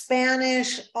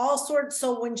 Spanish, all sorts.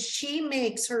 So when she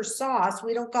makes her sauce,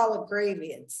 we don't call it gravy,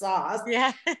 it's sauce.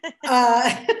 Yeah.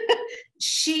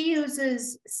 She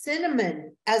uses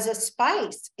cinnamon as a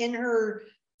spice in her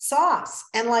sauce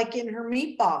and like in her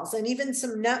meatballs, and even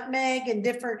some nutmeg and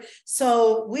different.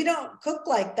 So we don't cook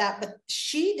like that, but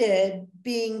she did,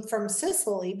 being from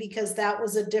Sicily, because that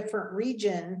was a different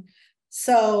region.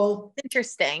 So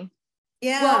interesting.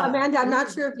 Yeah. Well, Amanda, I'm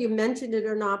not sure if you mentioned it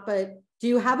or not, but do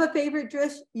you have a favorite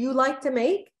dish you like to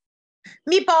make?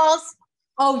 Meatballs.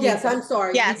 Oh, yes. I'm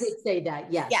sorry. Yes. You did say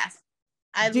that. Yes. Yes.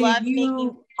 I Do love you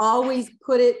making. always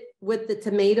put it with the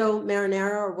tomato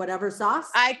marinara or whatever sauce?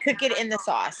 I cook it in the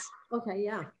sauce. Okay.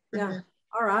 Yeah. Yeah.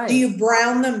 All right. Do you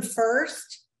brown them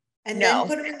first and then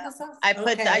put them in the sauce?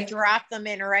 I drop them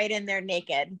in right in there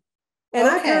naked. And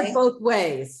I've heard both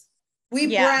ways. We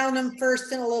brown them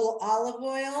first in a little olive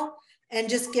oil and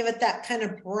just give it that kind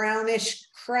of brownish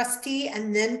crusty,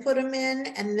 and then put them in,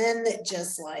 and then it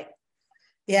just like,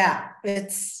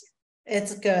 it's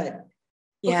good.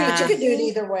 Yeah. Okay, you can do it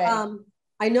either way.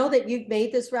 I know that you've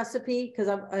made this recipe because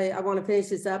I want to finish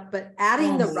this up, but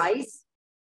adding the rice.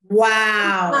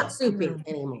 Wow. It's not soupy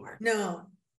anymore. No.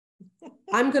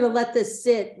 I'm going to let this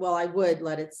sit. Well, I would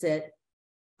let it sit.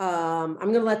 I'm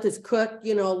going to let this cook,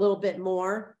 a little bit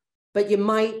more, but you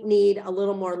might need a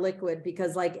little more liquid,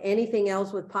 because like anything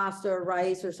else with pasta or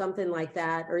rice or something like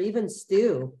that, or even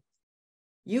stew,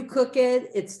 you cook it,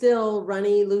 it's still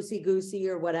runny, loosey-goosey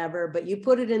or whatever, but you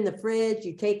put it in the fridge,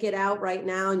 you take it out right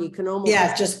now, and you can almost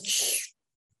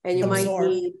and you might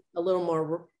need a little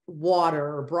more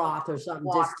water or broth or something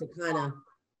just to kind of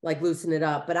like loosen it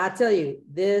up. But I tell you,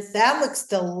 that looks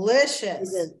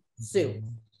delicious. Isn't soup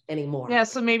anymore. Yeah,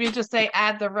 so maybe just say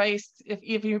add the rice.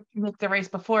 If you make the rice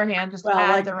beforehand, just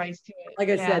add the rice to it. Like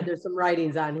I said, there's some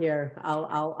writings on here.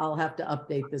 I'll have to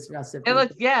update this recipe. It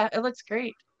looks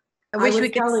great. I wish we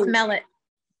could smell it.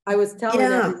 I was telling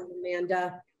everyone,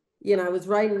 Amanda, I was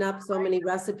writing up so many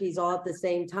recipes all at the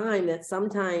same time that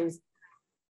sometimes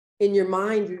in your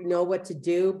mind, you know what to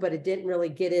do, but it didn't really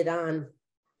get it on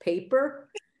paper.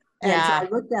 And so I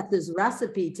looked at this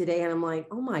recipe today and I'm like,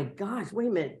 oh my gosh, wait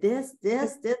a minute, this,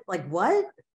 like what?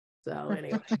 So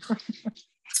anyway.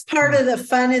 It's part of the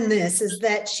fun in this is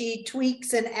that she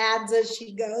tweaks and adds as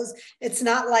she goes. It's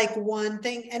not like one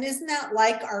thing. And isn't that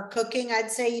like our cooking? I'd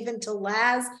say even to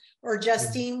Laz or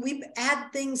Justine, we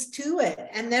add things to it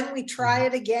and then we try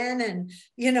it again. And,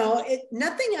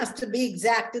 nothing has to be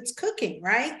exact. It's cooking,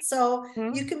 right? So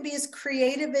you can be as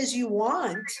creative as you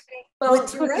want. Well,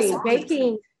 with cooking,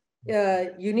 baking,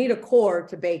 you need a core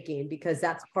to baking because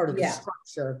that's part of the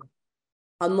structure.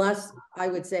 Unless I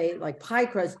would say like pie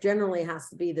crust generally has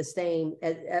to be the same,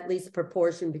 at least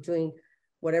proportion between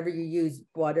whatever you use,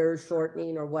 butter,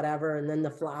 shortening or whatever, and then the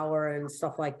flour and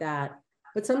stuff like that.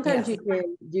 But sometimes you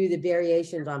can do the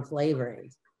variations on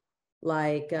flavorings.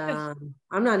 Like I'm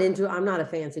not a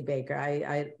fancy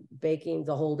baker. Baking's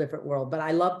a whole different world, but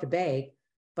I love to bake.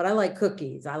 But I like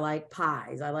cookies. I like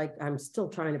pies. I'm still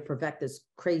trying to perfect this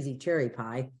crazy cherry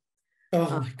pie.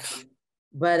 Oh my God.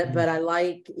 But I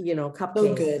like, cupcakes.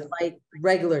 So good. I like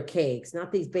regular cakes,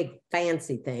 not these big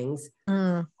fancy things.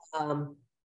 Just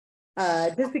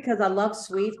because I love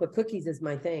sweets, but cookies is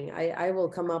my thing. I will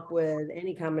come up with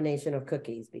any combination of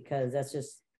cookies because that's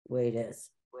just the way it is.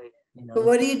 But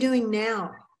what are you doing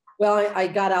now? Well, I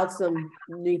got out some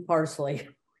new parsley.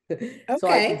 So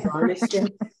I can garnish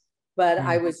it. But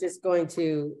I was just going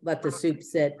to let the soup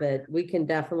sit, but we can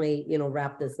definitely,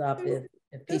 wrap this up if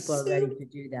people are ready to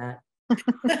do that.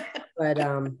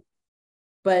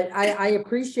 But I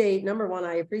appreciate, number one,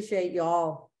 I appreciate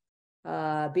y'all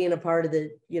being a part of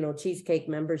the, Cheesecake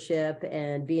membership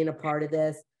and being a part of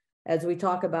this. As we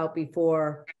talked about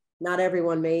before, not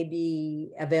everyone may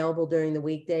be available during the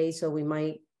weekday, so we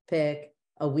might pick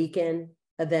a weekend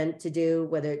event to do,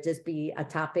 whether it just be a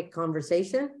topic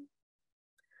conversation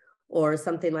or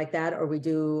something like that, or we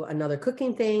do another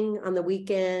cooking thing on the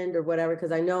weekend or whatever.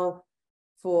 Cause I know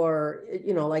for,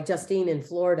 you know, like Justine in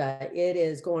Florida, it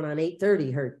is going on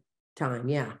 8:30 her time.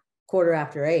 Yeah.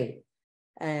 8:15.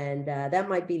 And that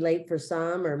might be late for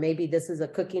some, or maybe this is a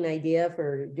cooking idea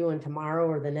for doing tomorrow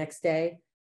or the next day.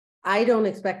 I don't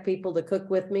expect people to cook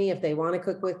with me. If they want to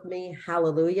cook with me,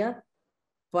 hallelujah.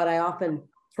 But I often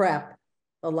prep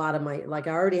a lot of my, like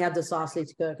I already have the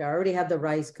sausage cook. I already have the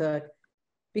rice cook.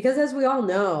 Because as we all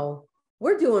know,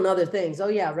 we're doing other things. Oh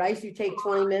yeah, rice, you take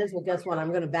 20 minutes. Well, guess what? I'm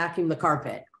going to vacuum the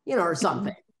carpet, you know, or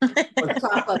something. Or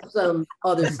chop up some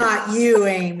other stuff. Not you,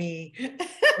 Amy.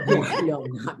 No,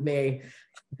 not me.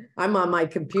 I'm on my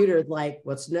computer like,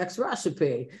 what's the next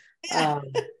recipe?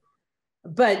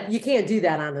 But you can't do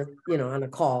that on a, you know, on a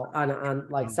call, on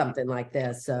like something like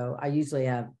this. So I usually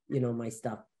have, you know, my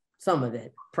stuff, some of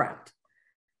it prepped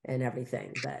and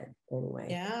everything. But anyway.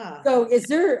 Yeah. So is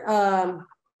there,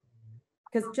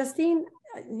 because Justine,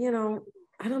 you know,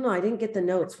 I don't know, I didn't get the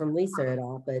notes from Lisa at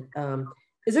all, but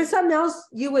is there something else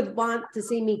you would want to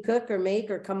see me cook or make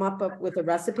or come up with a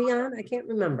recipe on? I can't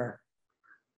remember.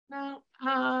 No,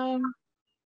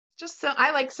 just so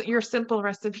I like your simple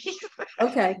recipes.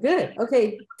 Okay, good.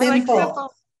 Okay. I like Simple.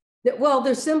 simple. Well,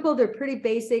 they're simple, they're pretty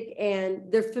basic,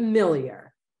 and they're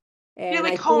familiar. And Yeah,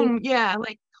 like I home. think, Yeah,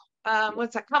 like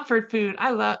what's that? Comfort food. I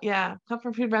love. Yeah,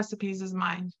 comfort food recipes is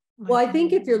mine. well, I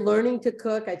think if you're learning to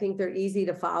cook, I think they're easy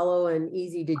to follow and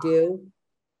easy to do.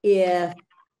 If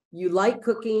you like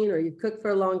cooking or you've cooked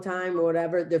for a long time or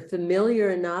whatever, they're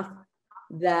familiar enough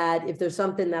that if there's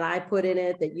something that I put in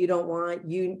it that you don't want,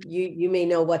 you may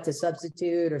know what to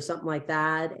substitute or something like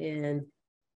that. And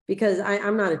because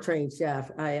I'm not a trained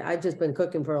chef, I've just been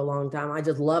cooking for a long time. I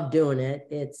just love doing it.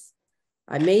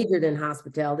 I majored in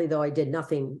hospitality, though I did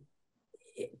nothing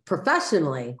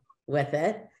professionally with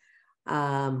it.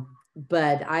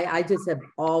 But I just have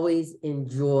always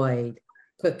enjoyed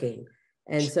cooking.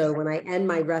 And so when I end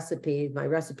my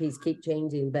recipes keep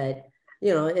changing, but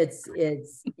you know, it's,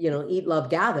 you know, eat, love,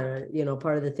 gather, you know,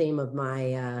 part of the theme of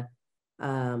my,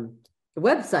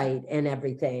 website and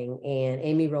everything, and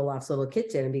Amy Roloff's Little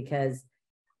Kitchen, because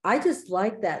I just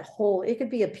like that whole, it could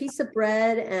be a piece of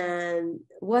bread and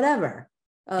whatever,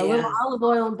 a little olive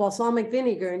oil and balsamic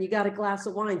vinegar, and you got a glass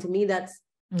of wine. To me, that's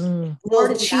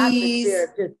Little cheese.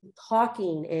 just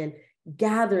talking and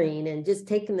gathering and just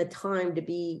taking the time to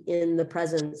be in the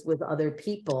presence with other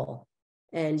people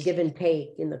and give and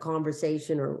take in the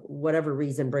conversation or whatever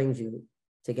reason brings you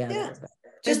together. Yeah.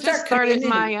 Just started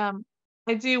my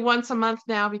I do once a month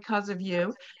now because of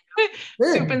you.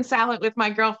 Soup and salad with my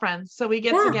girlfriends. So we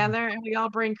get together and we all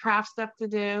bring craft stuff to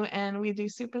do, and we do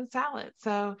soup and salad.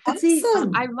 So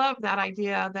awesome. I love that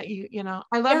idea that you know,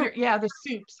 I love the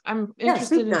soups. I'm interested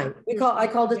soup in night. I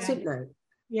called it soup night.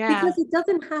 Yeah. Because it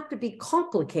doesn't have to be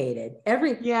complicated.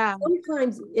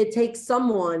 Sometimes it takes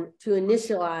someone to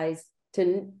initialize,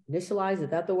 is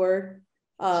that the word?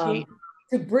 To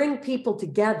bring people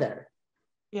together.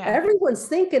 Yeah. Everyone's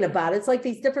thinking about it. It's like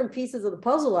these different pieces of the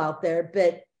puzzle out there,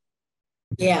 but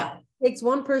it takes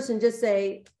one person just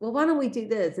say, well, why don't we do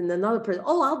this? And another person,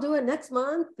 oh, I'll do it next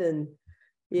month. And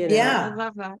you know, I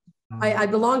love that. I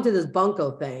belong to this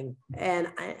bunko thing, and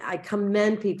I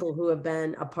commend people who have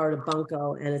been a part of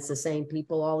bunko, and it's the same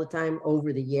people all the time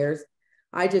over the years.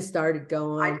 I just started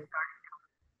going,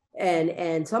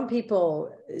 and some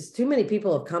people, too many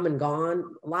people have come and gone.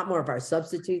 A lot more of our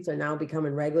substitutes are now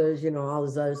becoming regulars, you know, all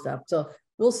this other stuff. So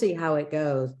we'll see how it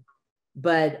goes.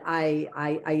 But I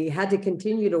had to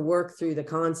continue to work through the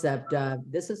concept of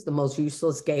this is the most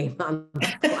useless game on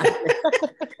the planet.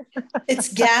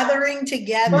 It's gathering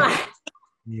together.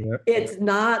 It's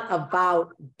not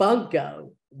about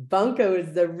bunko. Bunko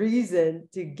is the reason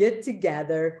to get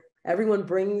together. Everyone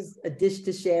brings a dish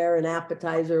to share, an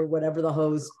appetizer, whatever the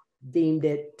host deemed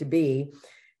it to be,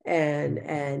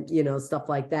 and you know, stuff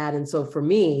like that. And so for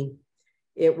me,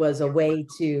 it was a way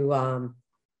to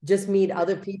just meet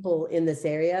other people in this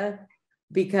area,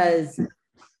 because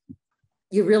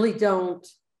you really don't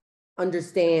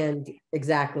understand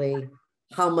exactly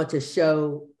how much a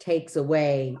show takes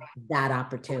away that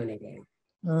opportunity,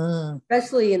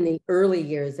 especially in the early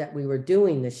years that we were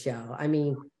doing the show. I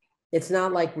mean, it's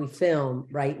not like we film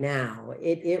right now.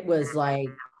 It was like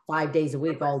 5 days a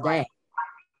week, all day,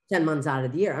 10 months out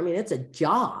of the year. I mean, it's a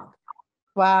job.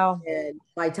 Wow. And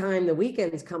by the time the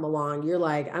weekends come along, you're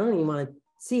like, I don't even want to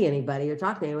see anybody or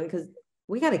talk to anyone, because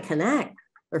we got to connect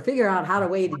or figure out how to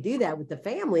way to do that with the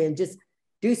family and just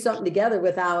do something together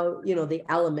without, you know, the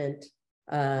element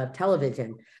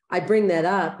television. I bring that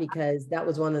up because that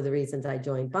was one of the reasons I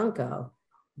joined bunko,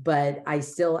 but I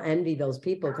still envy those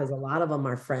people because a lot of them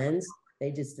are friends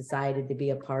They just decided to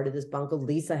be a part of this buncle.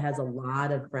 Lisa has a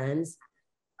lot of friends,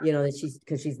 you know, that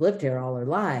because she's lived here all her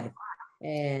life.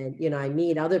 And, you know, I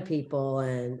meet other people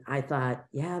and I thought,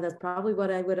 yeah, that's probably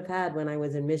what I would have had when I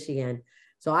was in Michigan.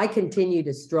 So I continue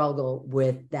to struggle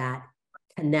with that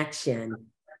connection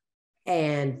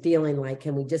and feeling like,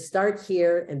 can we just start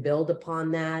here and build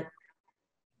upon that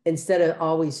instead of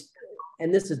always,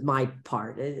 and this is my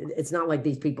part, it's not like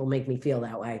these people make me feel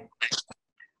that way.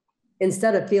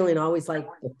 Instead of feeling always like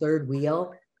the third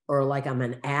wheel or like I'm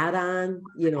an add-on,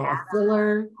 you know, a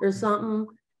filler or something.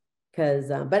 Because,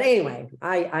 but anyway,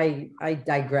 I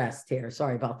digressed here.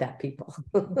 Sorry about that, people.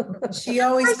 She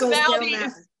always goes down Personality that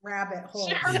is- rabbit hole.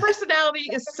 Her personality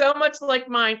is so much like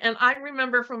mine. And I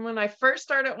remember from when I first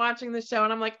started watching the show,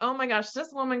 and I'm like, oh my gosh, this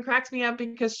woman cracks me up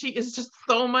because she is just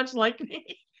so much like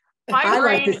me. My I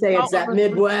like to brain say is it's that all over-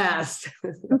 Midwest.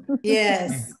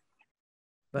 Yes.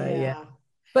 But yeah.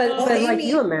 But Oh, like Amy-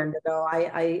 you, Amanda, though,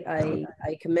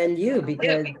 I commend you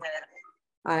because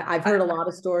I've heard a lot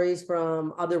of stories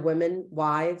from other women,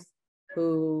 wives,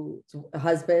 who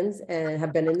husbands and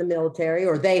have been in the military,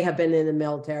 or they have been in the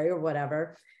military or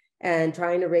whatever, and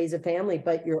trying to raise a family,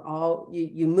 but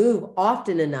you move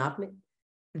often enough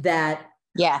that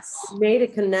Yes. you made a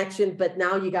connection, but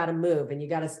now you got to move and you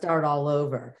got to start all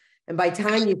over. And by the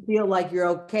time you feel like you're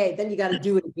okay, then you got to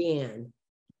do it again.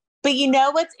 But you know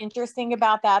what's interesting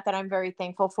about that I'm very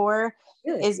thankful for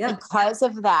Good, is yeah. because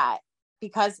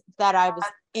I was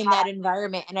in that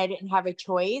environment and I didn't have a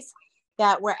choice,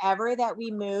 that wherever that we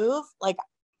move, like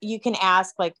you can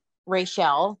ask like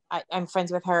Rachel, I'm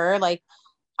friends with her, like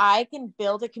I can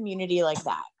build a community like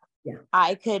that.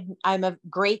 Yeah. I'm a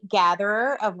great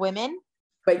gatherer of women.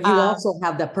 But you also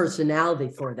have the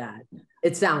personality for that.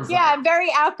 It sounds yeah, like. I'm very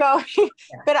outgoing,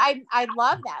 Yeah. but I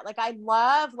love that. Like I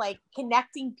love like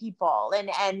connecting people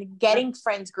and getting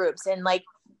friends groups and like,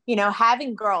 you know,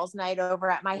 having girls' night over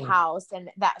at my house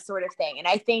and that sort of thing. And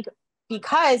I think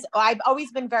because I've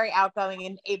always been very outgoing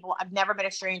and I've never been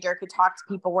a stranger, could talk to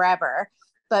people wherever.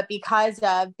 But because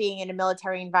of being in a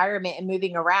military environment and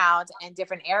moving around in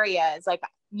different areas, like,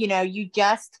 you know, you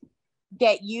just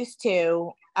get used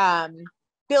to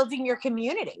building your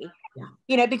community,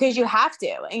 you know, because you have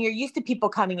to, and you're used to people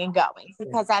coming and going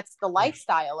because that's the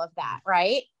lifestyle of that.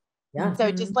 Right. Yeah.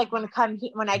 So just like when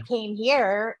I came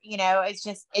here, you know, it's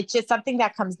just something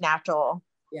that comes natural.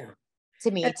 Yeah.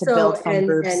 To me, And to build friend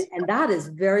groups. and that is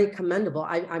very commendable.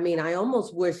 I mean, I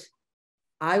almost wish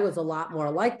I was a lot more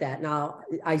like that. Now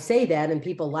I say that and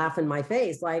people laugh in my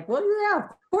face like, well, yeah,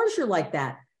 of course you're like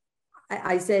that.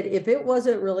 I said, if it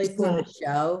wasn't really for the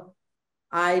show,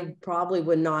 I probably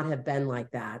would not have been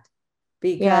like that,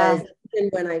 because even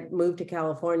when I moved to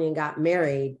California and got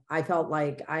married, I felt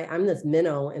like I'm this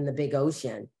minnow in the big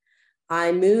ocean.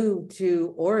 I moved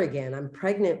to Oregon. I'm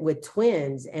pregnant with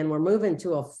twins and we're moving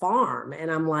to a farm. And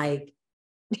I'm like,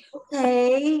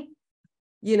 okay,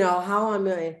 you know, how I'm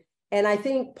going to, and I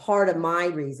think part of my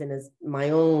reason is my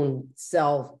own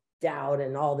self-doubt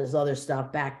and all this other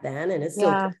stuff back then, and it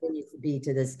still continues to be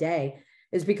to this day,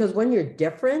 is because when you're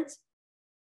different,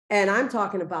 and I'm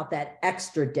talking about that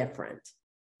extra different,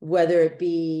 whether it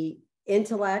be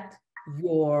intellect,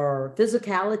 your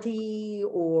physicality,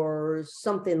 or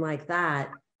something like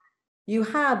that, you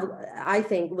have, I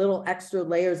think, little extra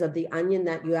layers of the onion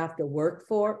that you have to work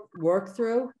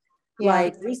through.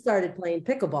 Like we started playing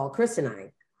pickleball, Chris and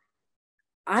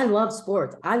I love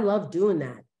sports. I love doing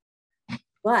that.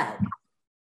 But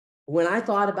when I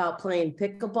thought about playing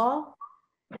pickleball,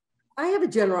 I have a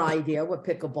general idea what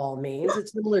pickleball means.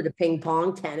 It's similar to ping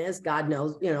pong, tennis, God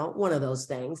knows, you know, one of those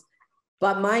things.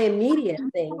 But my immediate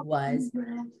thing was,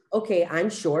 okay, I'm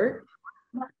short.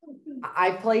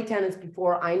 I played tennis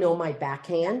before. I know my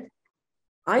backhand.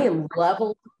 I am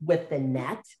level with the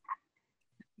net.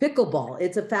 Pickleball,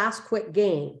 it's a fast, quick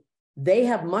game. They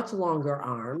have much longer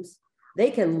arms.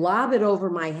 They can lob it over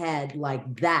my head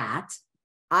like that.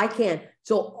 I can't.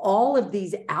 So all of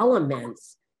these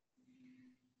elements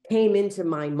came into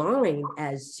my mind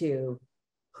as to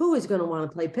who is going to want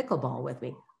to play pickleball with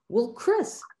me. Will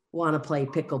Chris want to play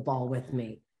pickleball with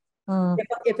me?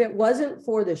 If it wasn't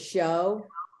for the show,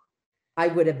 I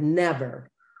would have never,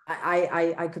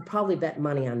 I could probably bet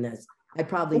money on this. I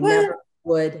probably never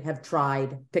would have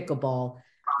tried pickleball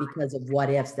because of what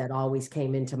ifs that always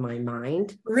came into my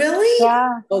mind. Really?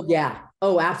 Yeah. Oh, yeah.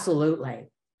 Oh, absolutely.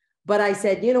 But I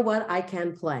said, you know what? I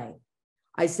can play.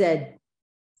 I said,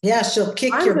 yeah, she'll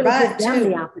kick I'm your going to butt give them too.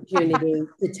 the opportunity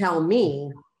to tell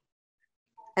me,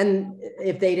 and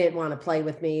if they didn't want to play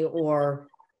with me, or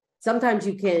sometimes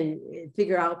you can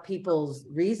figure out people's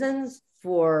reasons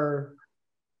for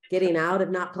getting out of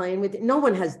not playing with. No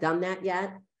one has done that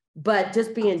yet. but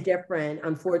just being different,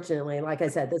 unfortunately, like I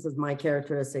said, this is my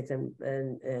characteristics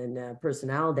and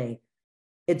personality.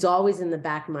 It's always in the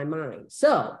back of my mind.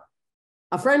 So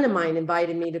a friend of mine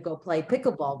invited me to go play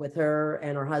pickleball with her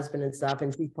and her husband and stuff.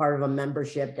 And she's part of a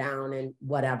membership down and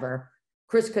whatever.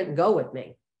 Chris couldn't go with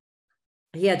me.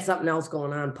 He had something else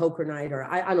going on, poker night, or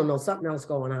I don't know, something else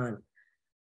going on.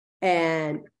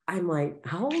 And I'm like,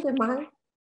 how old am I?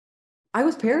 I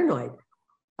was paranoid.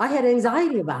 I had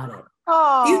anxiety about it.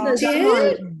 Oh, You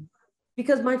did?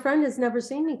 Because my friend has never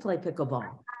seen me play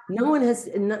pickleball. No one has,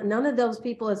 none of those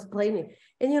people has played me.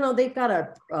 And, you know, they've got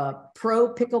a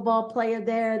pro pickleball player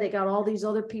there. They got all these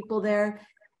other people there.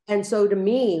 And so to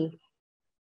me,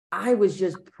 I was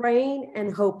just praying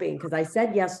and hoping, because I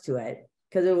said yes to it,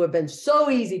 because it would have been so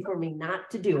easy for me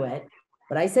not to do it.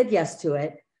 But I said yes to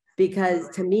it because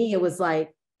to me, it was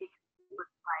like,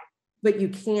 but you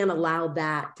can't allow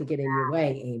that to get in your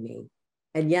way, Amy.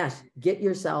 And yes, get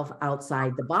yourself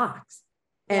outside the box.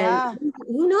 And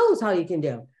who knows how you can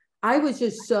do. I was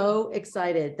just so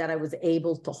excited that I was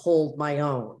able to hold my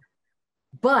own.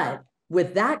 But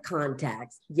with that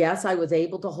context, yes, I was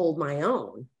able to hold my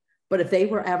own. But if they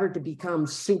were ever to become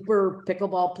super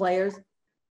pickleball players,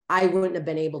 I wouldn't have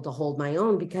been able to hold my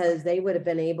own because they would have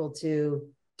been able to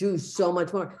do so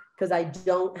much more because I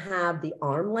don't have the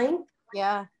arm length.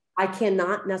 Yeah. I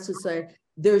cannot necessarily,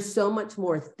 there's so much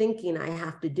more thinking I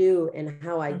have to do and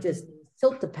how I just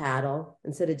tilt the paddle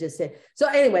instead of just say. So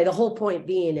anyway, the whole point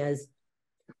being is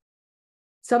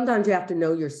sometimes you have to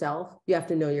know yourself, you have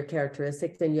to know your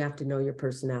characteristics, and you have to know your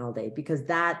personality, because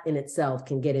that in itself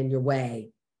can get in your way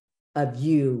of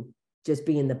you just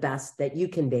being the best that you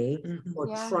can be, or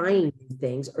trying new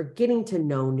things, or getting to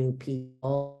know new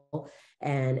people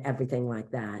and everything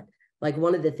like that. Like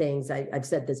one of the things I've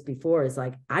said this before is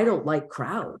like, I don't like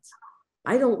crowds.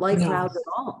 I don't like crowds at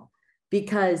all,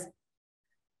 because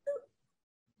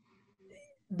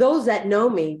those that know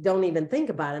me don't even think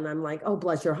about it. And I'm like, oh,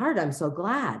 bless your heart, I'm so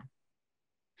glad.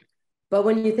 But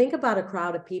when you think about a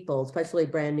crowd of people, especially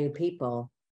brand new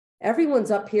people, everyone's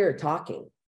up here talking.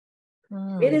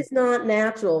 It is not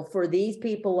natural for these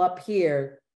people up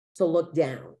here to look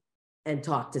down and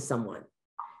talk to someone.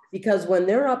 Because when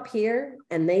they're up here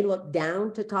and they look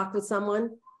down to talk with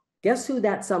someone, guess who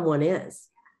that someone is?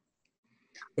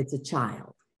 It's a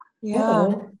child.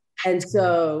 Yeah. And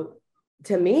so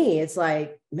to me, it's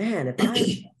like, man, if I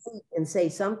speak and say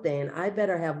something, I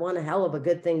better have one hell of a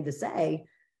good thing to say,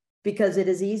 because it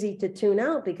is easy to tune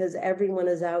out because everyone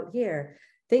is out here.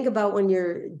 Think about when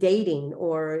you're dating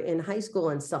or in high school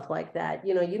and stuff like that.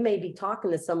 You know, you may be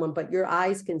talking to someone, but your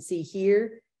eyes can see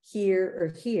here, here,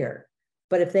 or here.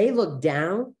 But if they look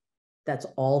down, that's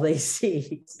all they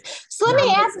see. So let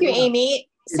me ask you, Amy.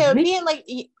 So being like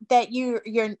that,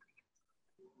 you're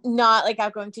not like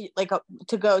outgoing to like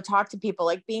to go talk to people,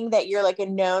 like being that you're like a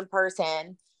known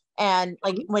person, and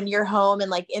like when you're home and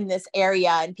like in this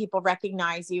area and people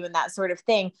recognize you and that sort of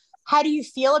thing. How do you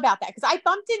feel about that? Because I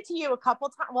bumped into you a couple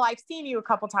times. Well, I've seen you a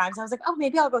couple times. I was like, oh,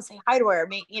 maybe I'll go say hi to her.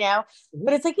 Maybe, you know,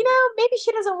 but it's like, you know, maybe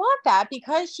she doesn't want that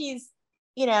because she's,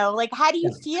 you know, like, how do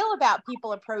you feel about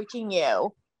people approaching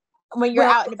you when you're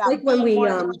out and about, like being more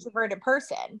of an introverted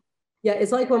person? Yeah,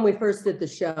 it's like when we first did the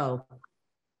show.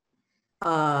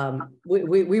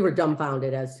 We were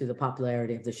dumbfounded as to the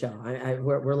popularity of the show.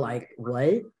 We're like,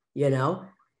 what? You know?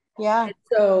 Yeah. And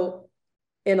so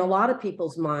in a lot of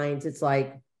people's minds, it's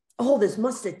like, oh, this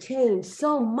must have changed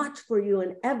so much for you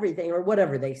and everything, or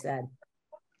whatever they said.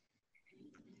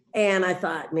 And I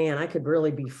thought, man, I could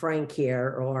really be frank here,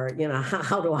 or, you know,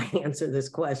 how do I answer this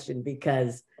question?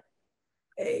 Because,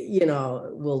 you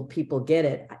know, will people get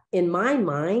it? In my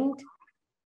mind,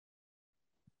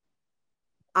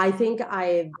 I think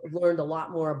I've learned a lot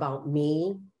more about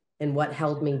me and what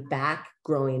held me back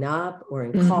growing up or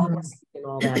in college and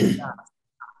all that stuff.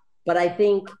 But I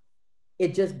think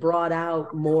it just brought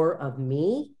out more of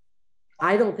me.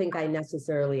 I don't think I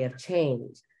necessarily have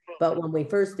changed. But when we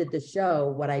first did the show,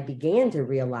 what I began to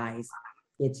realize,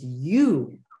 it's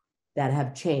you that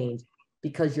have changed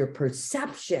because your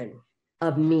perception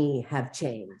of me have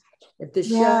changed. If the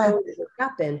show didn't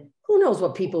happen, who knows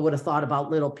what people would have thought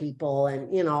about little people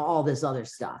and, you know, all this other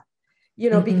stuff, you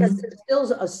know, because there's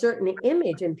still a certain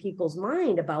image in people's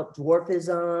mind about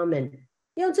dwarfism and,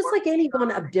 you know, just like anyone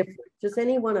of different, just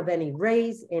anyone of any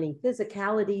race, any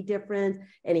physicality difference,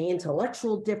 any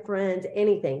intellectual difference,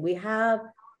 anything. We have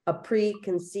a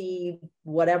preconceived,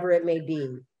 whatever it may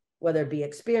be, whether it be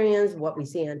experience, what we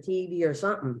see on TV or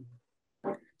something.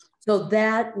 So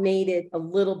that made it a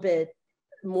little bit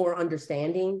more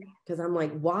understanding, because I'm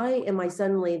like, why am I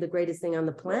suddenly the greatest thing on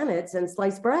the planet since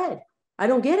sliced bread? I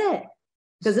don't get it.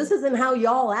 because this isn't how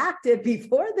y'all acted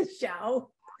before the show.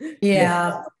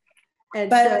 Yeah. And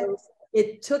But- so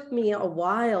it took me a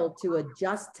while to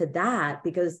adjust to that,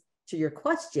 because to your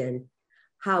question,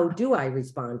 how do I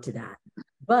respond to that?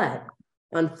 But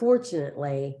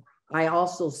unfortunately, I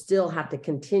also still have to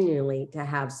continually to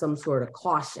have some sort of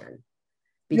caution,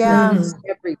 because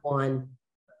everyone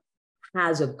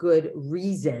has a good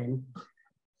reason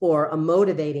or a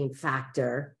motivating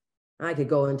factor. I could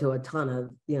go into a ton of,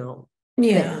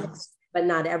 things, but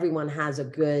not everyone has a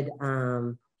good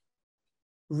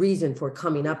reason for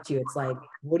coming up to you. It's like,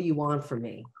 what do you want from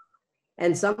me?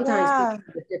 And sometimes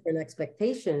people have different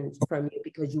expectations from you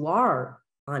because you are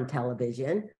on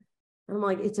television. And I'm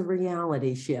like, it's a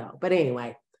reality show. But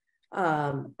anyway,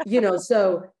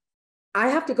 so I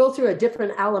have to go through a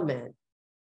different element.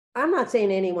 I'm not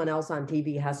saying anyone else on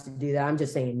TV has to do that. I'm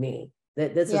just saying me,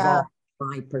 that this is all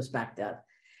my perspective.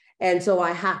 And so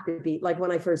I have to be like,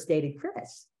 when I first dated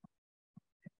Chris,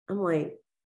 I'm like,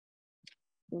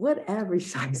 what average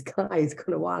size guy is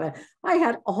going to want to, I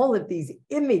had all of these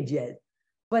images,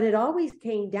 but it always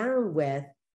came down with,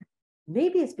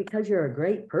 maybe it's because you're a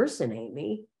great person,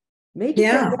 Amy. Maybe you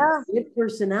have a good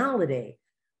personality.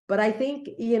 But I think,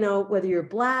 whether you're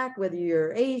Black, whether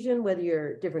you're Asian, whether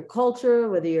you're different culture,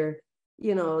 whether you're,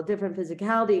 different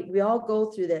physicality, we all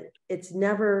go through that. It's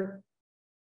never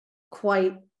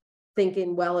quite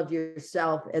thinking well of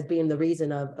yourself as being the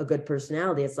reason of a good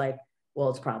personality. It's like, well,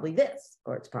 it's probably this,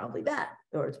 or it's probably that,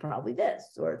 or it's probably this,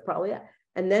 or it's probably that.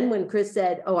 And then when Chris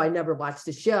said, oh, I never watched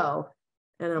the show,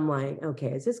 and I'm like,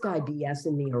 okay, is this guy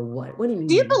BSing me or what? What do you mean?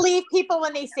 Do you believe people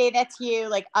when they say that to you,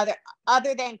 like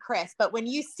other than Chris, but when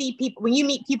you see people, when you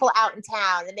meet people out in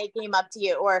town and they came up to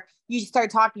you, or you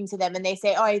start talking to them and they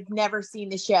say, oh, I've never seen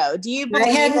the show. Do you believe I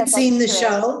hadn't that seen the true?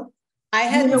 show. I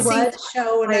hadn't seen what? the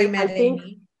show when I met think,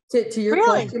 Amy. To your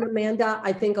Really? question, Amanda,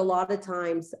 I think a lot of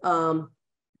times,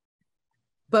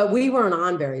 but we weren't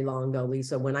on very long though,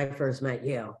 Lisa, when I first met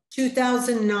you.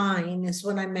 2009 is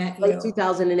when I met you. Like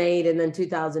 2008 and then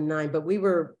 2009, but we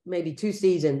were maybe 2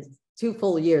 seasons, 2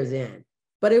 full years in.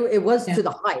 But it was to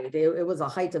the height. It was a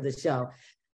height of the show.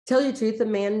 Tell you the truth,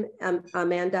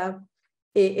 Amanda,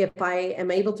 if I am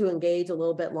able to engage a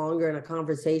little bit longer in a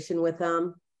conversation with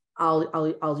them,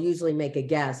 I'll usually make a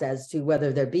guess as to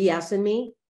whether they're BSing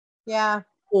me. Yeah.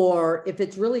 Or if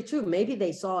it's really true, maybe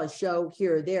they saw a show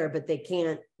here or there, but they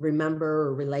can't remember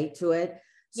or relate to it.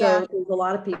 So there's a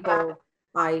lot of people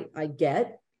I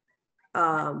get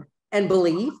and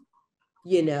believe,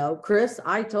 Chris,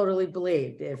 I totally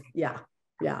believed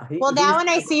Well, now when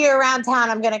I see you around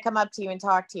town, I'm going to come up to you and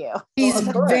talk to you. He's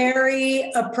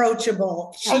very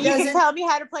approachable. And you can tell me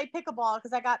how to play pickleball,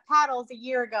 because I got paddles a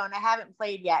year ago and I haven't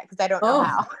played yet because I don't know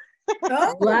how.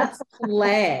 Let's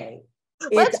play.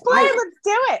 Let's play. Let's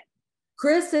do it.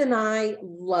 Chris and I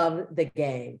love the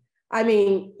game. I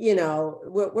mean,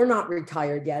 we're not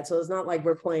retired yet, so it's not like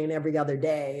we're playing every other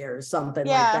day or something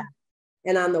like that.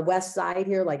 And on the west side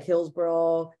here, like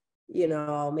Hillsborough,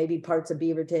 maybe parts of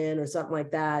Beaverton or something like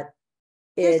that.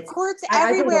 There's courts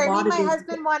everywhere. Me and my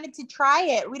husband wanted to try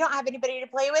it. We don't have anybody to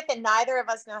play with, and neither of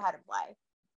us know how to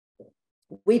play.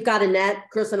 We've got a net.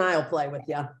 Chris and I will play with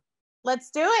you.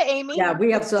 Let's do it, Amy. Yeah,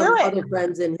 we have some other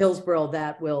friends in Hillsborough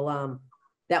that will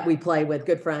that we play with,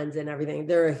 good friends and everything.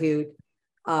 They're a hoot.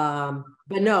 But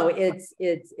no, it's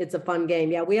a fun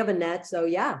game. Yeah, we have a net, so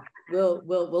yeah,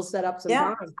 we'll set up some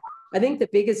time. I think the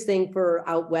biggest thing for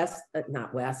out west,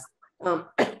 not west,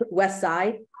 west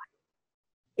side,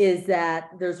 is that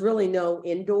there's really no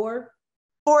indoor.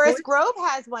 Forest Grove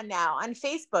has one now on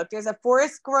Facebook. There's a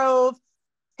Forest Grove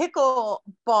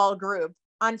pickleball group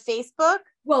on Facebook.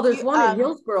 Well, there's one in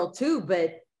Hillsborough too,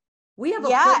 but we have a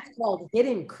place called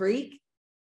Hidden Creek.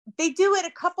 They do it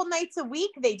a couple nights a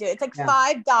week. They do. It's like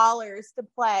 $5 to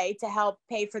play to help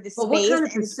pay for the space. What kind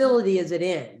of facility is it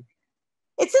in?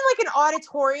 It's in like an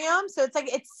auditorium. So it's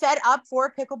like, it's set up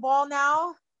for pickleball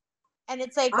now. And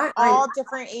it's like all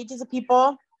different ages of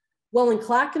people. Well, in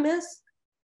Clackamas,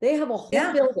 they have a whole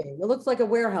building. It looks like a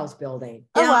warehouse building.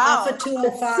 Yeah, off of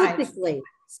 205.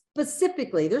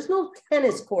 Specifically, there's no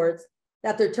tennis courts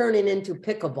that they're turning into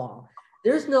pickleball.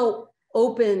 There's no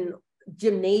open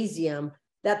gymnasium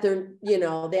that they're,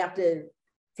 they have to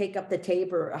take up the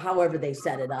tape or however they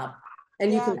set it up.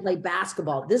 And you can play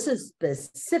basketball. This is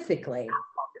specifically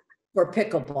for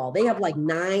pickleball. They have like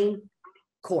 9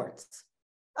 courts.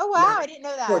 Oh, wow. I didn't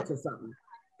know that. Courts or something.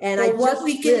 And I just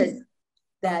read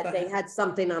that they had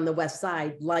something on the west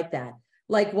side like that.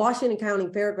 Like Washington County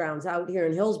Fairgrounds out here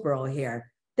in Hillsborough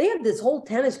here. They have this whole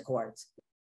tennis courts.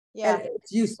 Yeah. And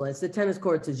it's useless. The tennis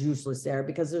courts is useless there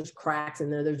because there's cracks in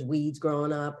there. There's weeds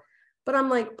growing up. But I'm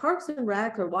like, Parks and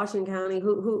Rec or Washington County,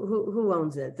 who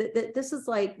owns it? This is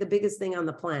like the biggest thing on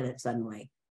the planet suddenly.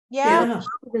 Yeah.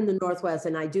 In the Northwest,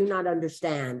 and I do not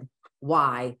understand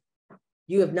why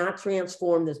you have not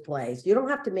transformed this place. You don't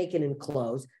have to make it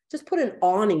enclosed. Just put an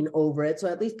awning over it so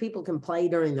at least people can play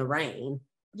during the rain.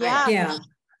 Yeah. Yeah.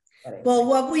 Well,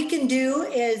 what we can do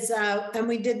is, and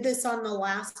we did this on the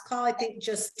last call, I think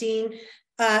Justine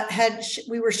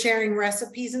we were sharing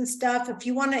recipes and stuff. If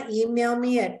you want to email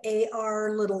me at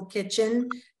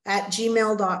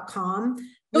arlittlekitchen@gmail.com.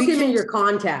 Look at me your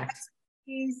contacts.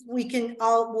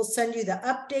 We'll send you the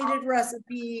updated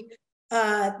recipe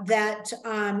that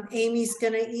Amy's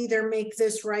going to either make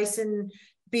this rice and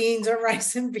beans or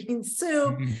rice and bean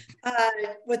soup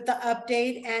with the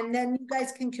update, and then you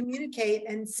guys can communicate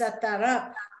and set that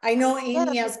up. I know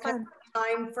Amy has kind of a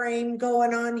time frame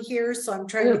going on here, so I'm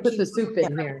trying to put the soup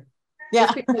in here. Yeah,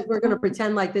 just because we're going to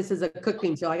pretend like this is a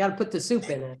cooking show, I got to put the soup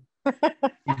in it.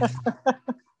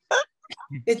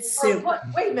 It's soup.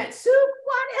 Wait a minute, soup?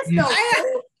 What is no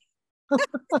soup?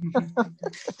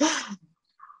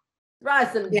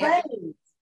 Rice and beans.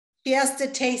 She has to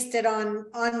taste it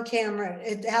on camera.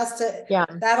 It has to, yeah.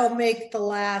 That'll make the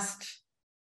last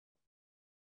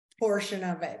portion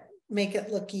of it, make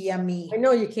it look yummy. I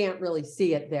know you can't really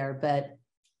see it there, but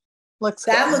looks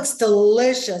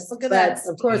delicious. Look at that.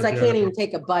 Of course, I can't even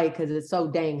take a bite because it's so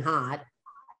dang hot.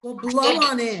 We'll blow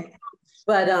on it.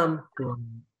 But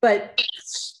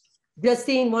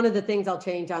Justine, one of the things I'll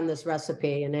change on this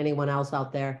recipe, and anyone else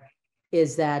out there,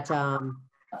 is that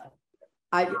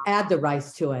I add the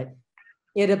rice to it.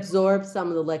 It absorbs some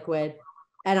of the liquid.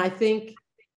 And I think,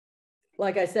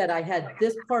 like I said, I had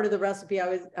this part of the recipe.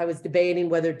 I was debating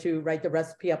whether to write the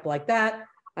recipe up like that.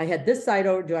 I had this side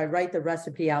over, do I write the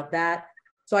recipe out that?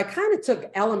 So I kind of took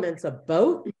elements of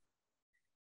both.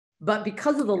 But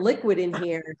because of the liquid in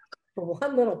here,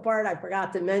 one little part I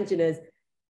forgot to mention is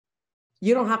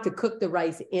you don't have to cook the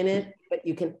rice in it, but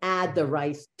you can add the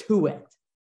rice to it.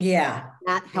 Yeah.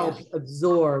 That helps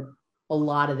absorb a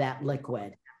lot of that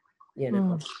liquid, you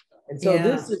know. And so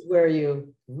this is where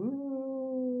you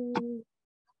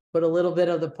put a little bit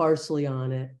of the parsley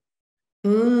on it.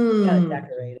 Gotta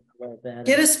decorate it a little bit.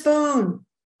 Get a spoon.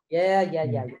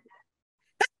 Yeah.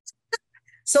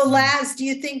 So Laz, do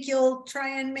you think you'll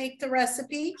try and make the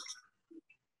recipe?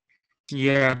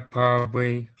 Yeah,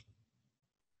 probably.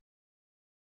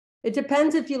 It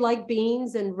depends if you like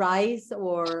beans and rice,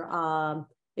 or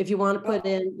if you want to put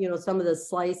in, you know, some of the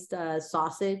sliced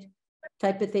sausage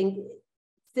type of thing.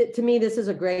 To me, this is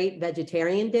a great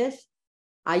vegetarian dish.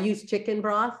 I use chicken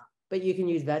broth, but you can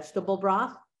use vegetable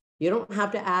broth. You don't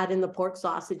have to add in the pork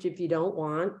sausage if you don't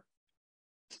want.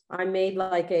 I made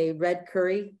like a red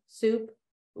curry soup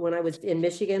when I was in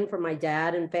Michigan for my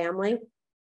dad and family.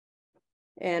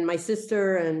 And my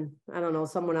sister and I don't know,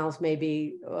 someone else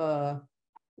maybe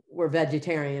were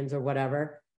vegetarians or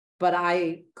whatever. But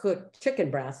I cooked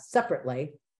chicken breasts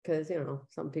separately because, you know,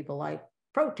 some people like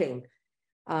protein.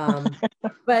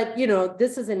 But, you know,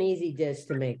 this is an easy dish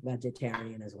to make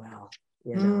vegetarian as well,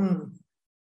 you know.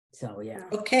 So, yeah.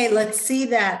 Okay, let's see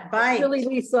that bite. Really,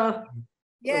 Lisa?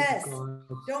 Yes. Oh,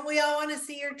 don't we all want to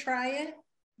see her try it?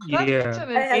 Yeah.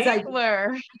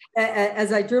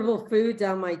 As I dribble food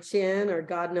down my chin or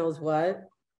God knows what.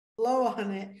 Blow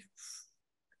on it.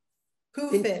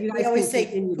 Poof it. We always say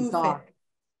poof it.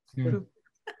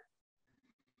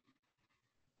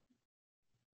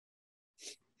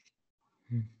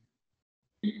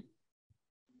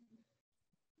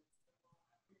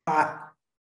 Hot.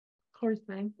 Of course,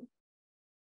 thing.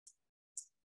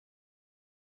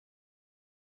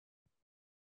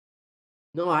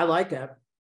 No, I like it.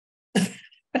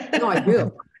 No, I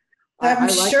do. I'm I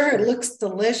like sure it looks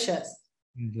delicious.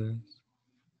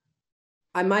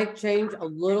 I might change a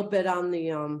little bit on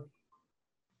the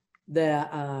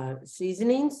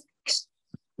seasonings.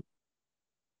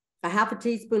 A half a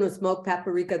teaspoon of smoked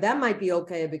paprika. That might be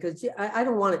okay because I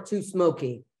don't want it too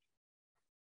smoky.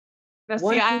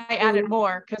 See, I added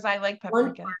more because I like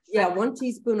paprika. 1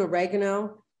 teaspoon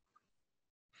oregano.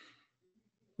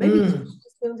 Maybe 2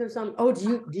 teaspoons or something. Oh,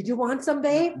 did you want some,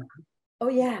 babe? Oh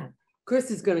yeah,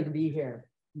 Chris is going to be here.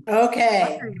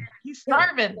 Okay. He's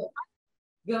starving.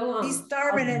 Go on. He's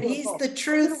starving and he's the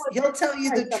truth. He'll tell you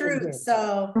the truth.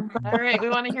 So. All right, we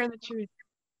want to hear the truth.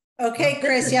 Okay,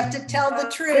 Chris, you have to tell the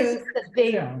truth.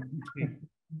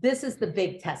 This is the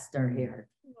big tester here.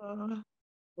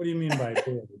 What do you mean by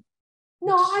big?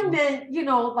 No, I meant, you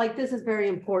know, like this is very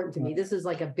important to me. This is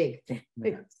like a big thing.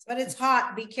 But it's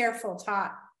hot. Be careful. It's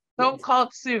hot. Don't call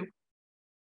it soup.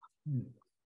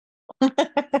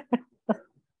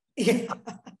 Yeah.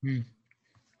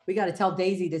 We we got to tell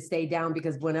Daisy to stay down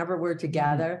because whenever we're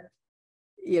together,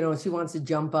 you know, she wants to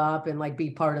jump up and like be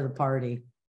part of the party.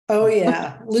 Oh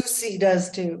yeah, Lucy does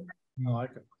too. I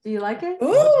like it. Do you like it?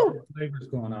 Ooh, Flavors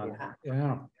going on. Yeah.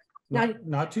 Yeah. Now-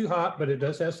 Not too hot, but it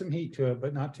does have some heat to it,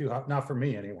 but not too hot. Not for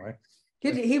me anyway.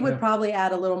 He would Yeah. probably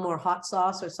add a little more hot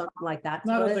sauce or something like that.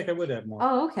 No, I to don't it. think I would have more.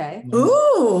 Oh, okay. No.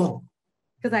 ooh.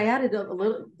 Because I added a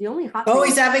little, the only hot Oh, thing-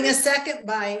 he's having a second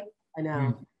bite. I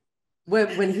know.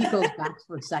 When he goes back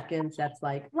for seconds, that's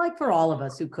like for all of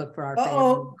us who cook for our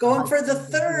Uh-oh, family. going for the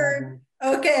husbands and third.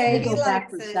 whoever. Okay, He he goes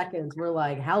back likes for it. seconds. We're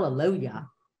like, hallelujah,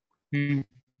 Mm.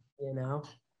 you know.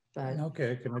 But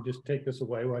Okay, can I just take this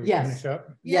away while you Yes. finish up?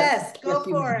 Yes, go yes,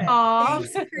 you for may. it. Aw.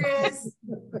 Thanks, Chris.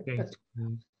 Thanks.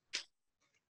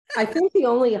 I think the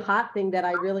only hot thing that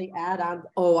I really add on,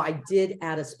 I did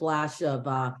add a splash of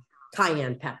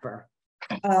cayenne pepper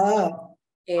Oh,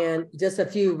 and just a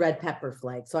few red pepper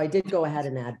flakes. So I did go ahead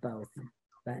and add both.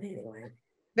 But anyway.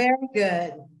 very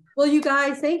good. Well, you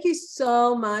guys, thank you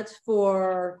so much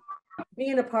for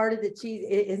being a part of the cheese.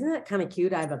 Isn't that kind of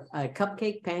cute? I have a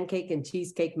cupcake, pancake, and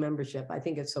cheesecake membership. I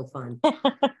think it's so fun.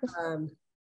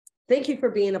 Thank you for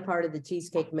being a part of the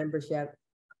cheesecake membership.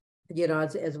 You know,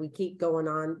 as we keep going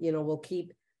on, you know, we'll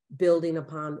keep building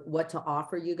upon what to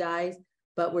offer you guys,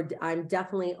 but I'm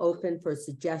definitely open for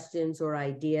suggestions or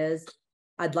ideas.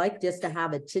 I'd like just to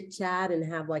have a chit chat and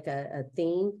have like a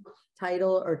theme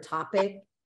title or topic.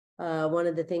 One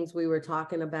of the things we were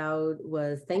talking about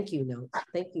was thank you notes,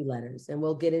 thank you letters, and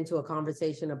we'll get into a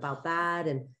conversation about that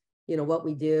and, you know, what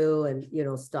we do and, you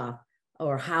know, stuff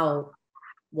or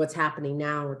what's happening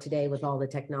now or today with all the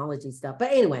technology stuff.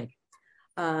 But anyway,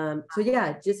 so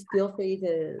yeah, just feel free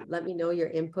to let me know your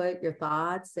input, your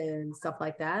thoughts and stuff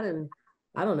like that. And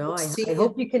I don't know, I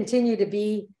hope you continue to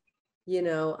be, you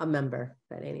know, a member,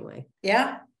 but anyway.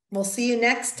 Yeah, we'll see you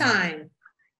next time.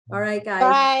 All right, guys.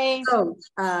 Bye. So,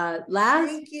 Laz,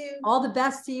 Thank you. all the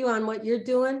best to you on what you're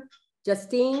doing.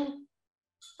 Justine,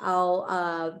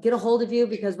 I'll get a hold of you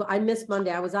because I missed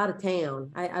Monday. I was out of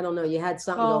town. I don't know, you had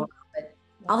something going on, but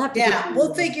I'll have to get Yeah, you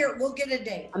we'll there. we'll get a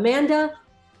date. Amanda,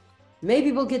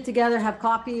 maybe we'll get together, have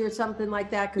coffee or something like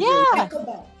that. 'Cause Yeah.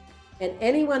 Pickleball. and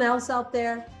anyone else out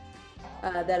there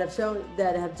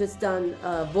that have just done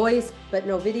voice but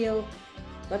no video,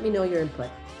 let me know your input.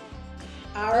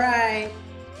 All right.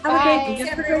 Have a great Thanks,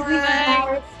 weekend. everyone.